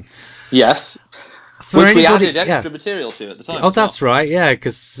volume. Yes. Which we added extra material to at the time. Oh, that's right, yeah,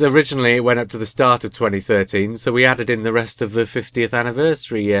 because originally it went up to the start of 2013, so we added in the rest of the 50th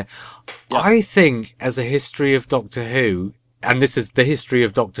anniversary year. Yeah. I think, as a history of Doctor Who, and this is the history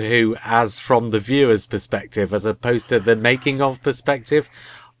of Doctor Who as from the viewer's perspective, as opposed to the making of perspective,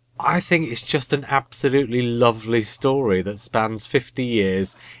 I think it's just an absolutely lovely story that spans 50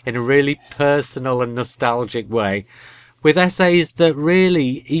 years in a really personal and nostalgic way, with essays that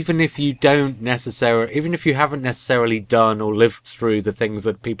really, even if you haven't necessarily done or lived through the things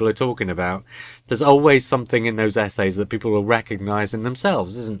that people are talking about, there's always something in those essays that people will recognise in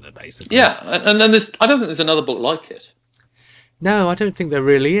themselves, isn't there, basically? Yeah, and then I don't think there's another book like it. No, I don't think there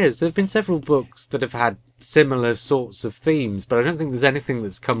really is. There have been several books that have had similar sorts of themes, but I don't think there's anything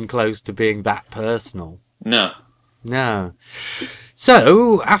that's come close to being that personal. No.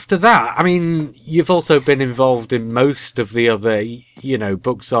 So, after that, I mean, you've also been involved in most of the other,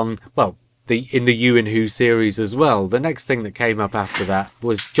 books on, well, in the You and Who series as well. The next thing that came up after that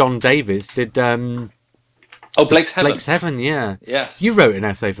was John Davis did... Blake's Heaven. Blake's Heaven, yeah. Yes. You wrote an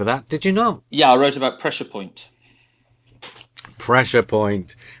essay for that, did you not? Yeah, I wrote about Pressure Point. Pressure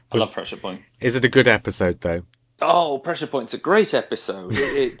Point. I love Pressure Point. Is it a good episode, though? Oh, Pressure Point's a great episode.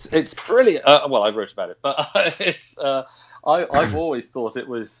 It's brilliant. Well, I wrote about it, but I've always thought it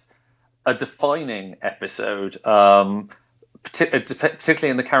was a defining episode, particularly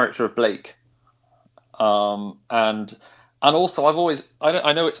in the character of Blake. And also,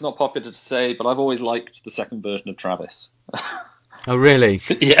 I know it's not popular to say, but I've always liked the second version of Travis. Oh, really?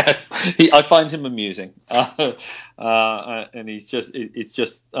 Yes, I find him amusing, and it's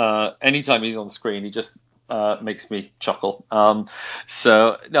just anytime he's on screen, he just makes me chuckle.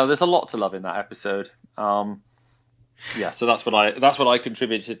 So no, there's a lot to love in that episode. So that's what I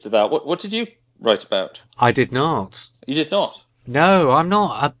contributed to that. What did you write about? I did not. You did not? No, I'm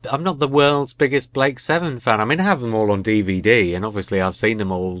not. I'm not the world's biggest Blake Seven fan. I mean, I have them all on DVD, and obviously I've seen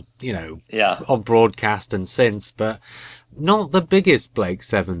them all, Yeah. on broadcast and since, but not the biggest Blake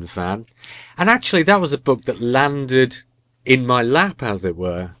Seven fan. And actually, that was a book that landed in my lap, as it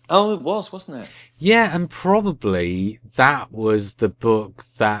were. Oh, it was, wasn't it? Yeah, and probably that was the book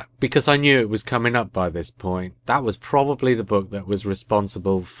that, because I knew it was coming up by this point, that was probably the book that was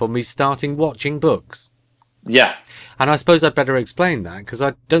responsible for me starting watching books. Yeah. And I suppose I'd better explain that, because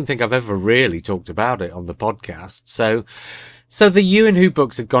I don't think I've ever really talked about it on the podcast. So the You and Who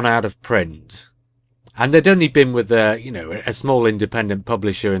books had gone out of print, and they'd only been with a small independent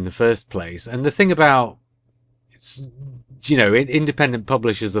publisher in the first place. And the thing about, independent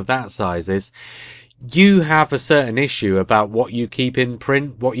publishers of that size is you have a certain issue about what you keep in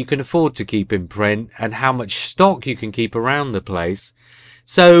print, what you can afford to keep in print, and how much stock you can keep around the place.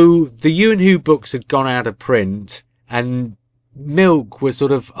 So the You and Who books had gone out of print, and Milk was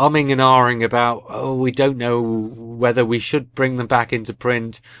sort of umming and ahhing about, we don't know whether we should bring them back into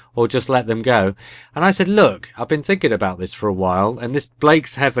print or just let them go. And I said, look, I've been thinking about this for a while, and this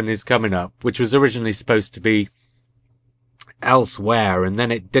Blake's Heaven is coming up, which was originally supposed to be elsewhere, and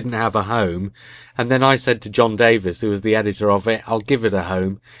then it didn't have a home. And then I said to John Davis, who was the editor of it, I'll give it a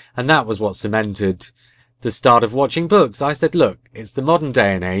home. And that was what cemented the start of watching books. I said, look, it's the modern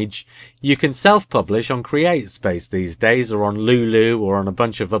day and age. You can self-publish on CreateSpace these days, or on Lulu, or on a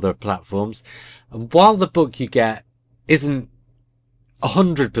bunch of other platforms. And while the book you get isn't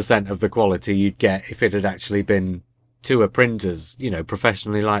 100% of the quality you'd get if it had actually been to a printers,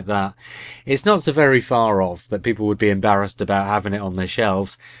 professionally like that, it's not so very far off that people would be embarrassed about having it on their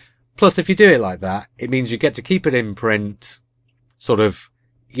shelves. Plus, if you do it like that, it means you get to keep it in print, sort of,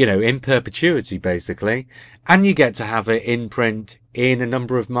 in perpetuity, basically, and you get to have it in print in a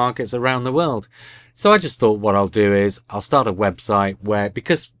number of markets around the world. So I just thought what I'll do is I'll start a website where,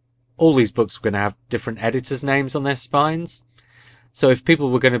 because all these books were going to have different editors' names on their spines, so if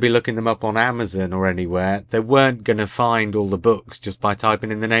people were going to be looking them up on Amazon or anywhere, they weren't going to find all the books just by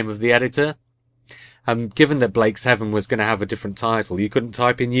typing in the name of the editor. Given that Blake's Heaven was going to have a different title, you couldn't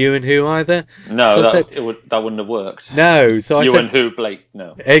type in You and Who either. No, so that wouldn't have worked. No, so I You said, and Who, Blake,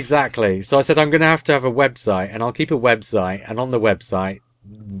 no. Exactly. So I said, I'm going to have a website, and I'll keep a website, and on the website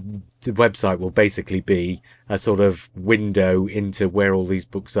will basically be a sort of window into where all these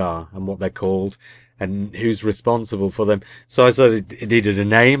books are and what they're called and who's responsible for them. So I said it needed a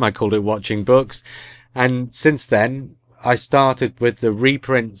name. I called it Watching Books. And since then, I started with the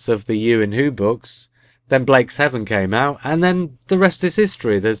reprints of the You and Who books. Then Blake's Heaven came out, and then the rest is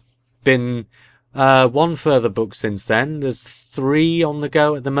history. There's been one further book since then. There's 3 on the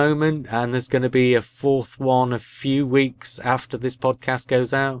go at the moment, and there's going to be a 4th one a few weeks after this podcast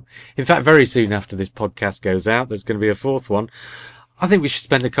goes out. In fact, very soon after this podcast goes out, there's going to be a 4th one. I think we should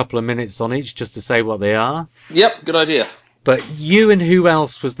spend a couple of minutes on each just to say what they are. Yep, good idea. But You and Who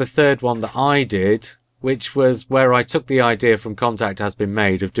Else was the 3rd one that I did, which was where I took the idea from Contact Has Been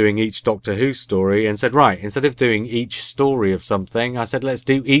Made of doing each Doctor Who story and said, right, instead of doing each story of something, I said, let's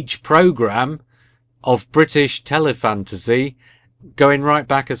do each programme of British telefantasy, going right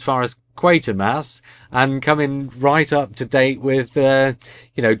back as far as Quatermass and coming right up to date with,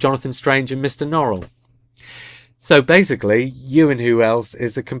 Jonathan Strange and Mr. Norrell. So basically, You and Who Else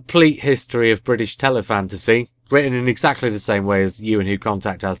is a complete history of British telefantasy, written in exactly the same way as You and Who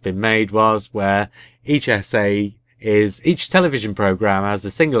Contact Has Been Made was, where each television programme has a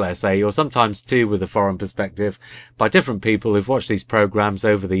single essay, or sometimes 2 with a foreign perspective, by different people who've watched these programmes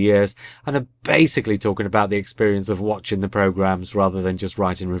over the years, and are basically talking about the experience of watching the programmes rather than just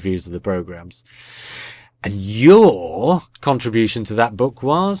writing reviews of the programmes. And your contribution to that book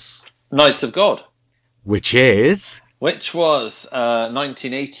was? Knights of God. Which was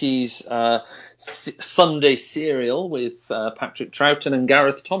 1980s Sunday serial with Patrick Troughton and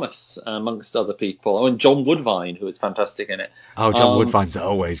Gareth Thomas, amongst other people. Oh, and John Woodvine, who is fantastic in it. Oh, John Woodvine's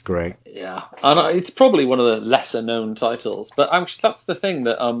always great. Yeah, and it's probably one of the lesser-known titles. But that's the thing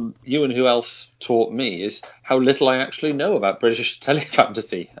that You and Who Else taught me, is how little I actually know about British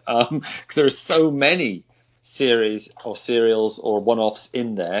telefantasy. Because there are so many series or serials or one-offs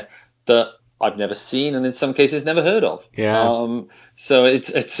in there that I've never seen, and in some cases never heard of. Yeah. So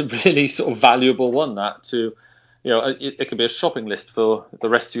it's a really sort of valuable one, that to, it could be a shopping list for the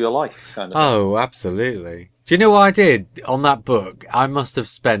rest of your life, kind of. Oh, absolutely. Do you know what I did on that book? I must have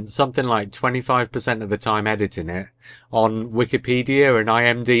spent something like 25% of the time editing it on Wikipedia and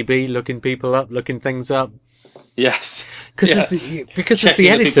IMDb, looking things up. Yes. Because as the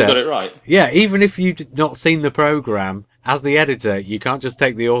editor, got it right. Yeah, even if you'd not seen the programme, as the editor, you can't just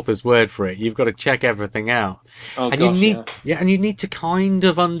take the author's word for it. You've got to check everything out. Oh, And gosh, and you need to kind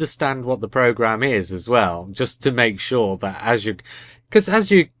of understand what the program is as well, just to make sure that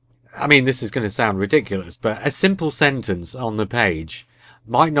I mean, this is going to sound ridiculous, but a simple sentence on the page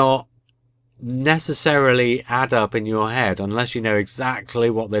might not necessarily add up in your head unless you know exactly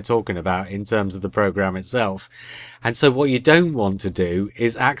what they're talking about in terms of the program itself. And so what you don't want to do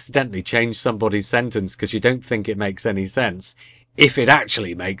is accidentally change somebody's sentence because you don't think it makes any sense, if it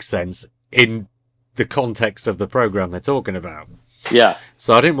actually makes sense in the context of the program they're talking about. Yeah.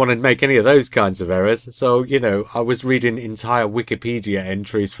 So I didn't want to make any of those kinds of errors. So, I was reading entire Wikipedia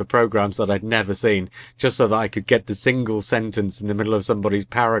entries for programs that I'd never seen, just so that I could get the single sentence in the middle of somebody's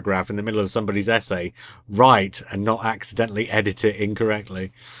paragraph, in the middle of somebody's essay, right, and not accidentally edit it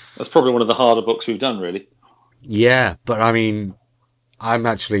incorrectly. That's probably one of the harder books we've done, really. Yeah, but I mean, I'm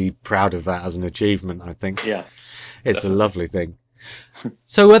actually proud of that as an achievement, I think. Yeah. It's definitely a lovely thing.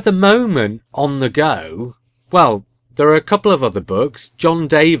 So at the moment, on the go, well, there are a couple of other books. John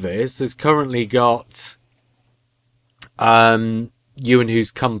Davis has currently got You and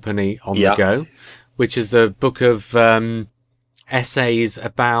Who's Company on the go, which is a book of essays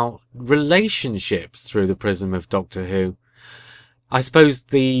about relationships through the prism of Doctor Who. I suppose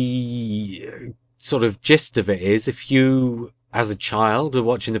the sort of gist of it is, if you as a child are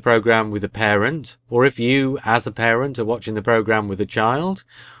watching the program with a parent, or if you as a parent are watching the program with a child,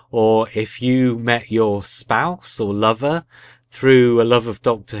 or if you met your spouse or lover through a love of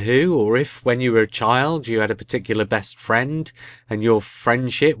Doctor Who, or if when you were a child you had a particular best friend and your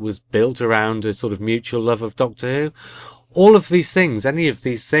friendship was built around a sort of mutual love of Doctor Who, all of these things, any of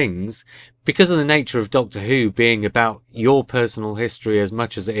these things, because of the nature of Doctor Who being about your personal history as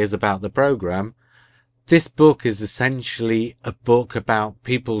much as it is about the program, this book is essentially a book about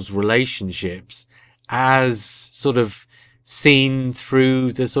people's relationships as sort of seen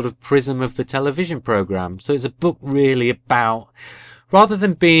through the sort of prism of the television program. So it's a book really about, rather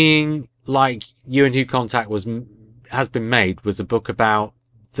than being like You and Who Contact has been made, was a book about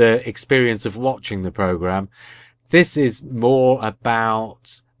the experience of watching the program. This is more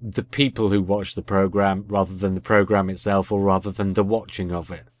about the people who watch the program rather than the program itself, or rather than the watching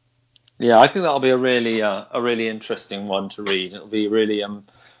of it. Yeah, I think that'll be a really interesting one to read. It'll be really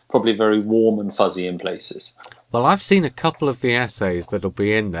probably very warm and fuzzy in places. Well, I've seen a couple of the essays that'll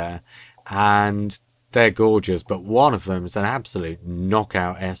be in there, and they're gorgeous, but one of them is an absolute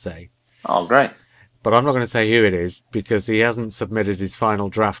knockout essay. Oh, great. But I'm not going to say who it is, because he hasn't submitted his final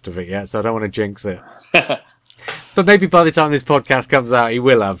draft of it yet, so I don't want to jinx it. But maybe by the time this podcast comes out, he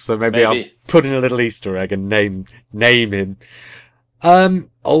will have, so maybe I'll put in a little Easter egg and name him.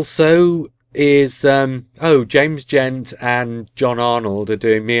 Also is, James Gent and John Arnold are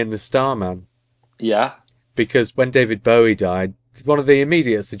doing Me and the Starman. Yeah. Because when David Bowie died, one of the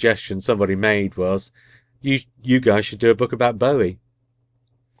immediate suggestions somebody made was, you guys should do a book about Bowie.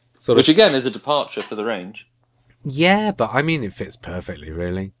 Which again is a departure for the range. Yeah, but I mean, it fits perfectly,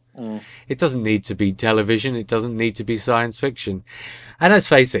 really. It doesn't need to be television. It doesn't need to be science fiction. And let's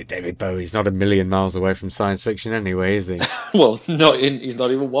face it, David Bowie's not a million miles away from science fiction anyway, is he? Well, he's not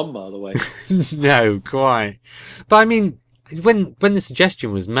even 1 mile away. No, quite. But I mean, when the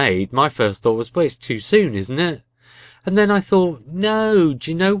suggestion was made, my first thought was, well, it's too soon, isn't it? And then I thought, no,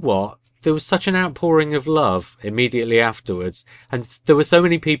 do you know what? There was such an outpouring of love immediately afterwards, and there were so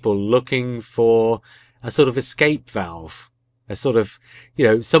many people looking for a sort of escape valve, a sort of,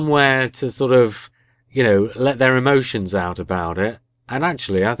 somewhere to sort of, let their emotions out about it. And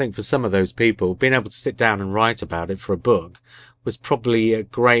actually, I think for some of those people, being able to sit down and write about it for a book was probably a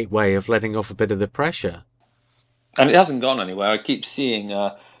great way of letting off a bit of the pressure. And it hasn't gone anywhere. I keep seeing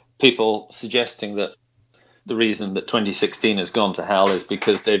people suggesting that the reason that 2016 has gone to hell is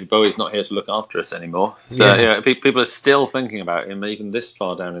because David Bowie's not here to look after us anymore. So people are still thinking about him even this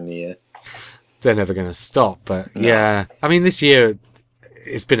far down in the year. They're never going to stop, but no. Yeah. I mean, this year,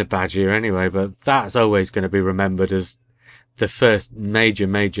 it's been a bad year anyway, but that's always going to be remembered as the first major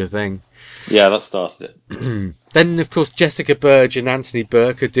thing. Yeah, that started it. Then, of course, Jessica Burge and Anthony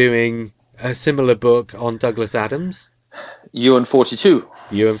Burke are doing a similar book on Douglas Adams. UN 42.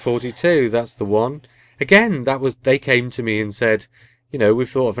 UN 42, that's the one. Again, they came to me and said, we've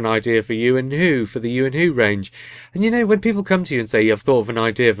thought of an idea for You and Who, for the You and Who range. And when people come to you and say, I've thought of an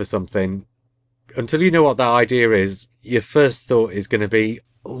idea for something, until you know what that idea is, your first thought is going to be,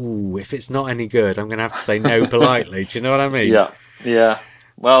 oh, if it's not any good, I'm going to have to say no politely. Do you know what I mean? Yeah.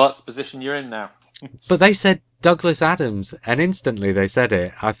 Well, that's the position you're in now. But they said Douglas Adams, and instantly they said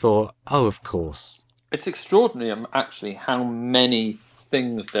it. I thought, oh, of course. It's extraordinary, actually, how many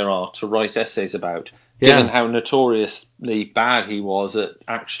things there are to write essays about given how notoriously bad he was at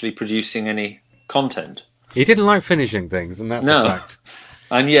actually producing any content. He didn't like finishing things, and that's a fact.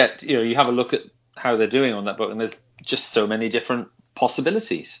 And yet, you have a look at how they're doing on that book, and there's just so many different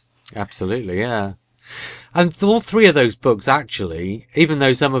possibilities. Absolutely, yeah. And all three of those books, actually, even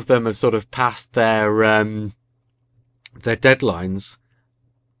though some of them have sort of passed their deadlines,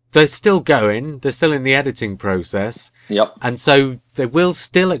 they're still going. They're still in the editing process. Yep. And so they will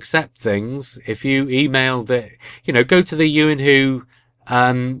still accept things if you emailed it. Go to the You and Who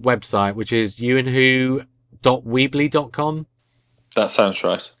website, which is youandwho.weebly.com. That sounds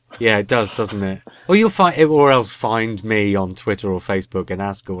right. Yeah, it does, doesn't it? Or you'll find it, or else find me on Twitter or Facebook and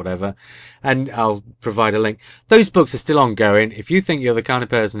ask or whatever, and I'll provide a link. Those books are still ongoing. If you think you're the kind of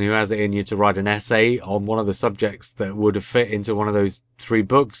person who has it in you to write an essay on one of the subjects that would have fit into one of those three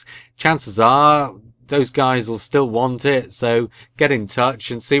books, chances are those guys will still want it, so get in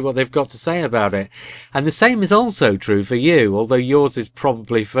touch and see what they've got to say about it. And the same is also true for you, although yours is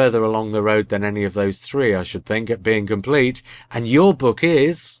probably further along the road than any of those three, I should think, at being complete. And your book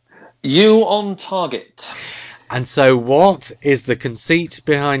is You on Target. And so what is the conceit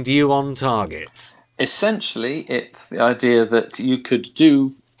behind You on Target? Essentially, it's the idea that you could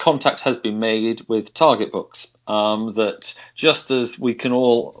do contact has been made with target books, that just as we can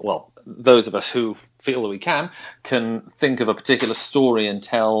all, well, those of us who feel that we can think of a particular story and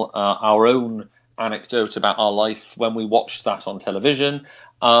tell our own anecdote about our life when we watched that on television,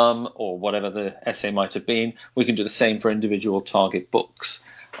 or whatever the essay might have been. We can do the same for individual target books.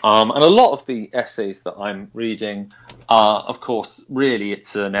 And a lot of the essays that I'm reading are, of course, really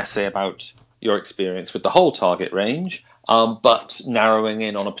it's an essay about your experience with the whole target range, but narrowing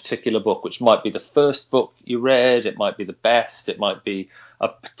in on a particular book, which might be the first book you read, it might be the best, it might be a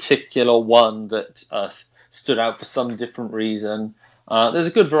particular one that stood out for some different reason. There's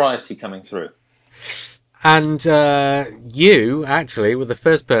a good variety coming through. And you, actually, were the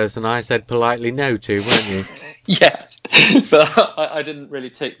first person I said politely no to, weren't you? Yeah, but I didn't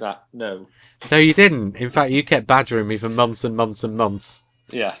really take that no. No, you didn't. In fact, you kept badgering me for months and months and months.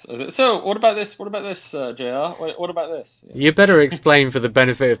 Yes. So, what about this? What about this, JR? What about this? Yeah. You better explain for the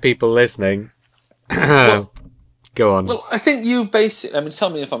benefit of people listening. Well, go on. Well, I think you basically, tell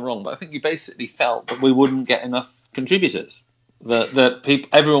me if I'm wrong, but I think you basically felt that we wouldn't get enough contributors. That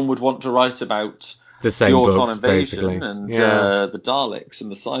everyone would want to write about the same the Auton books, invasion basically. And the Daleks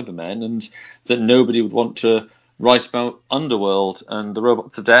and the Cybermen, and that nobody would want to write about Underworld and the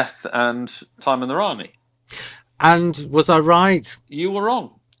Robots of Death and Time in the Army. And was I right? You were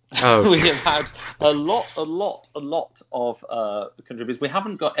wrong. Oh. We have had a lot of contributors. We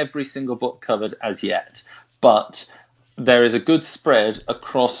haven't got every single book covered as yet, but there is a good spread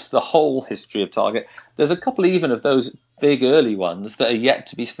across the whole history of Target. There's a couple even of those big early ones that are yet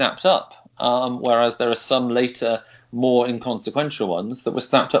to be snapped up, whereas there are some later, more inconsequential ones that were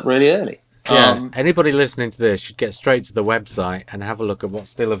snapped up really early. Yeah, anybody listening to this should get straight to the website and have a look at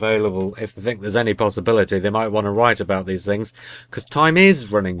what's still available. If they think there's any possibility, they might want to write about these things, because time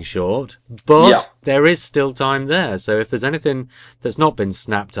is running short, but there is still time there. So if there's anything that's not been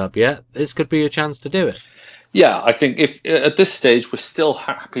snapped up yet, this could be a chance to do it. Yeah, I think if at this stage we're still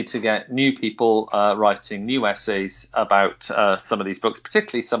happy to get new people writing new essays about some of these books,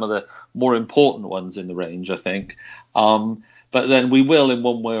 particularly some of the more important ones in the range, I think. But then we will, in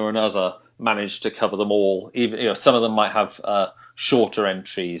one way or another, manage to cover them all. Even some of them might have shorter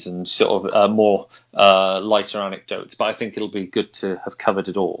entries and sort of more lighter anecdotes, but I think it'll be good to have covered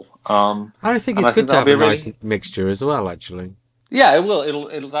it all. I think it's good to have a nice mixture as well, actually. Yeah, it will.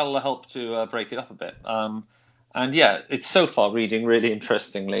 That'll help to break it up a bit. And yeah, it's so far reading really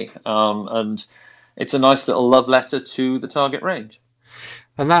interestingly, and it's a nice little love letter to the Target range.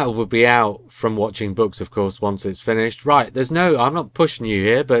 And that will be out from watching books, of course, once it's finished. Right, I'm not pushing you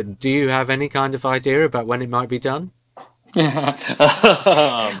here, but do you have any kind of idea about when it might be done?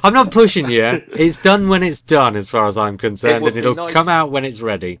 I'm not pushing you. It's done when it's done, as far as I'm concerned, and it'll come out when it's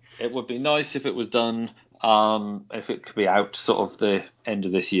ready. It would be nice if it was done, if it could be out sort of the end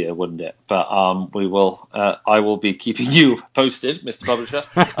of this year, wouldn't it? But we will. I will be keeping you posted, Mr. Publisher,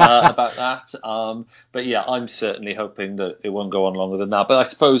 about that. But yeah, I'm certainly hoping that it won't go on longer than that. But I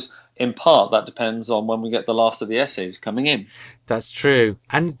suppose in part that depends on when we get the last of the essays coming in. That's true,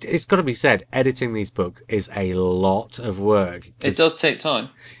 and it's got to be said, editing these books is a lot of work. It does take time.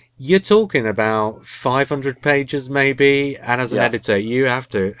 You're talking about 500 pages maybe, and as an editor, you have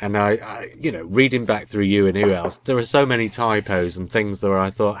to, and I reading back through You and Who Else, there are so many typos and things where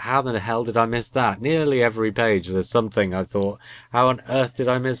I thought, how the hell did I miss that? Nearly every page there's something I thought, how on earth did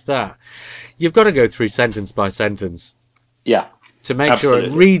I miss that? You've got to go through sentence by sentence. Yeah. to make sure it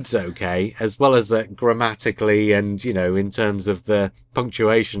Absolutely. reads okay, as well as that grammatically and, in terms of the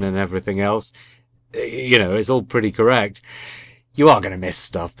punctuation and everything else, it's all pretty correct. You are going to miss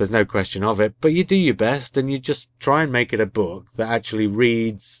stuff, there's no question of it, but you do your best and you just try and make it a book that actually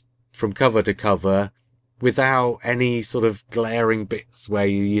reads from cover to cover without any sort of glaring bits where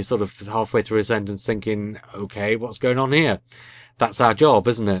you're sort of halfway through a sentence thinking, okay, what's going on here? That's our job,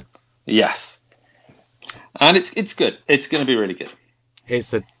 isn't it? Yes. And it's good. It's going to be really good.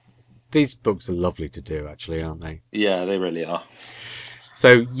 These books are lovely to do, actually, aren't they? Yeah, they really are.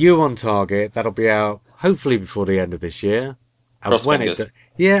 So You on Target, that'll be out hopefully before the end of this year. And Cross fingers.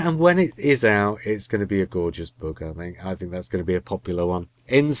 and when it is out, it's going to be a gorgeous book, I think. I think that's going to be a popular one,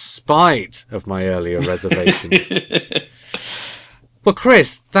 in spite of my earlier reservations. Well,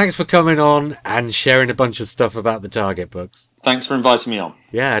 Chris, thanks for coming on and sharing a bunch of stuff about the Target books. Thanks for inviting me on.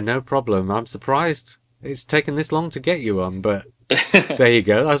 Yeah, no problem. I'm surprised it's taken this long to get you on, but there you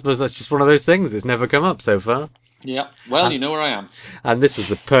go. I suppose that's just one of those things. It's never come up so far. Yeah, well, you know where I am. And this was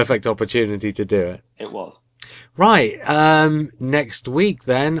the perfect opportunity to do it. It was. Right, next week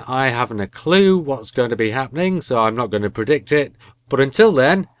then, I haven't a clue what's going to be happening, so I'm not going to predict it. But until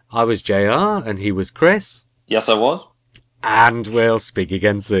then, I was JR and he was Chris. Yes, I was. And we'll speak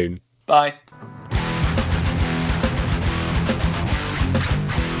again soon. Bye.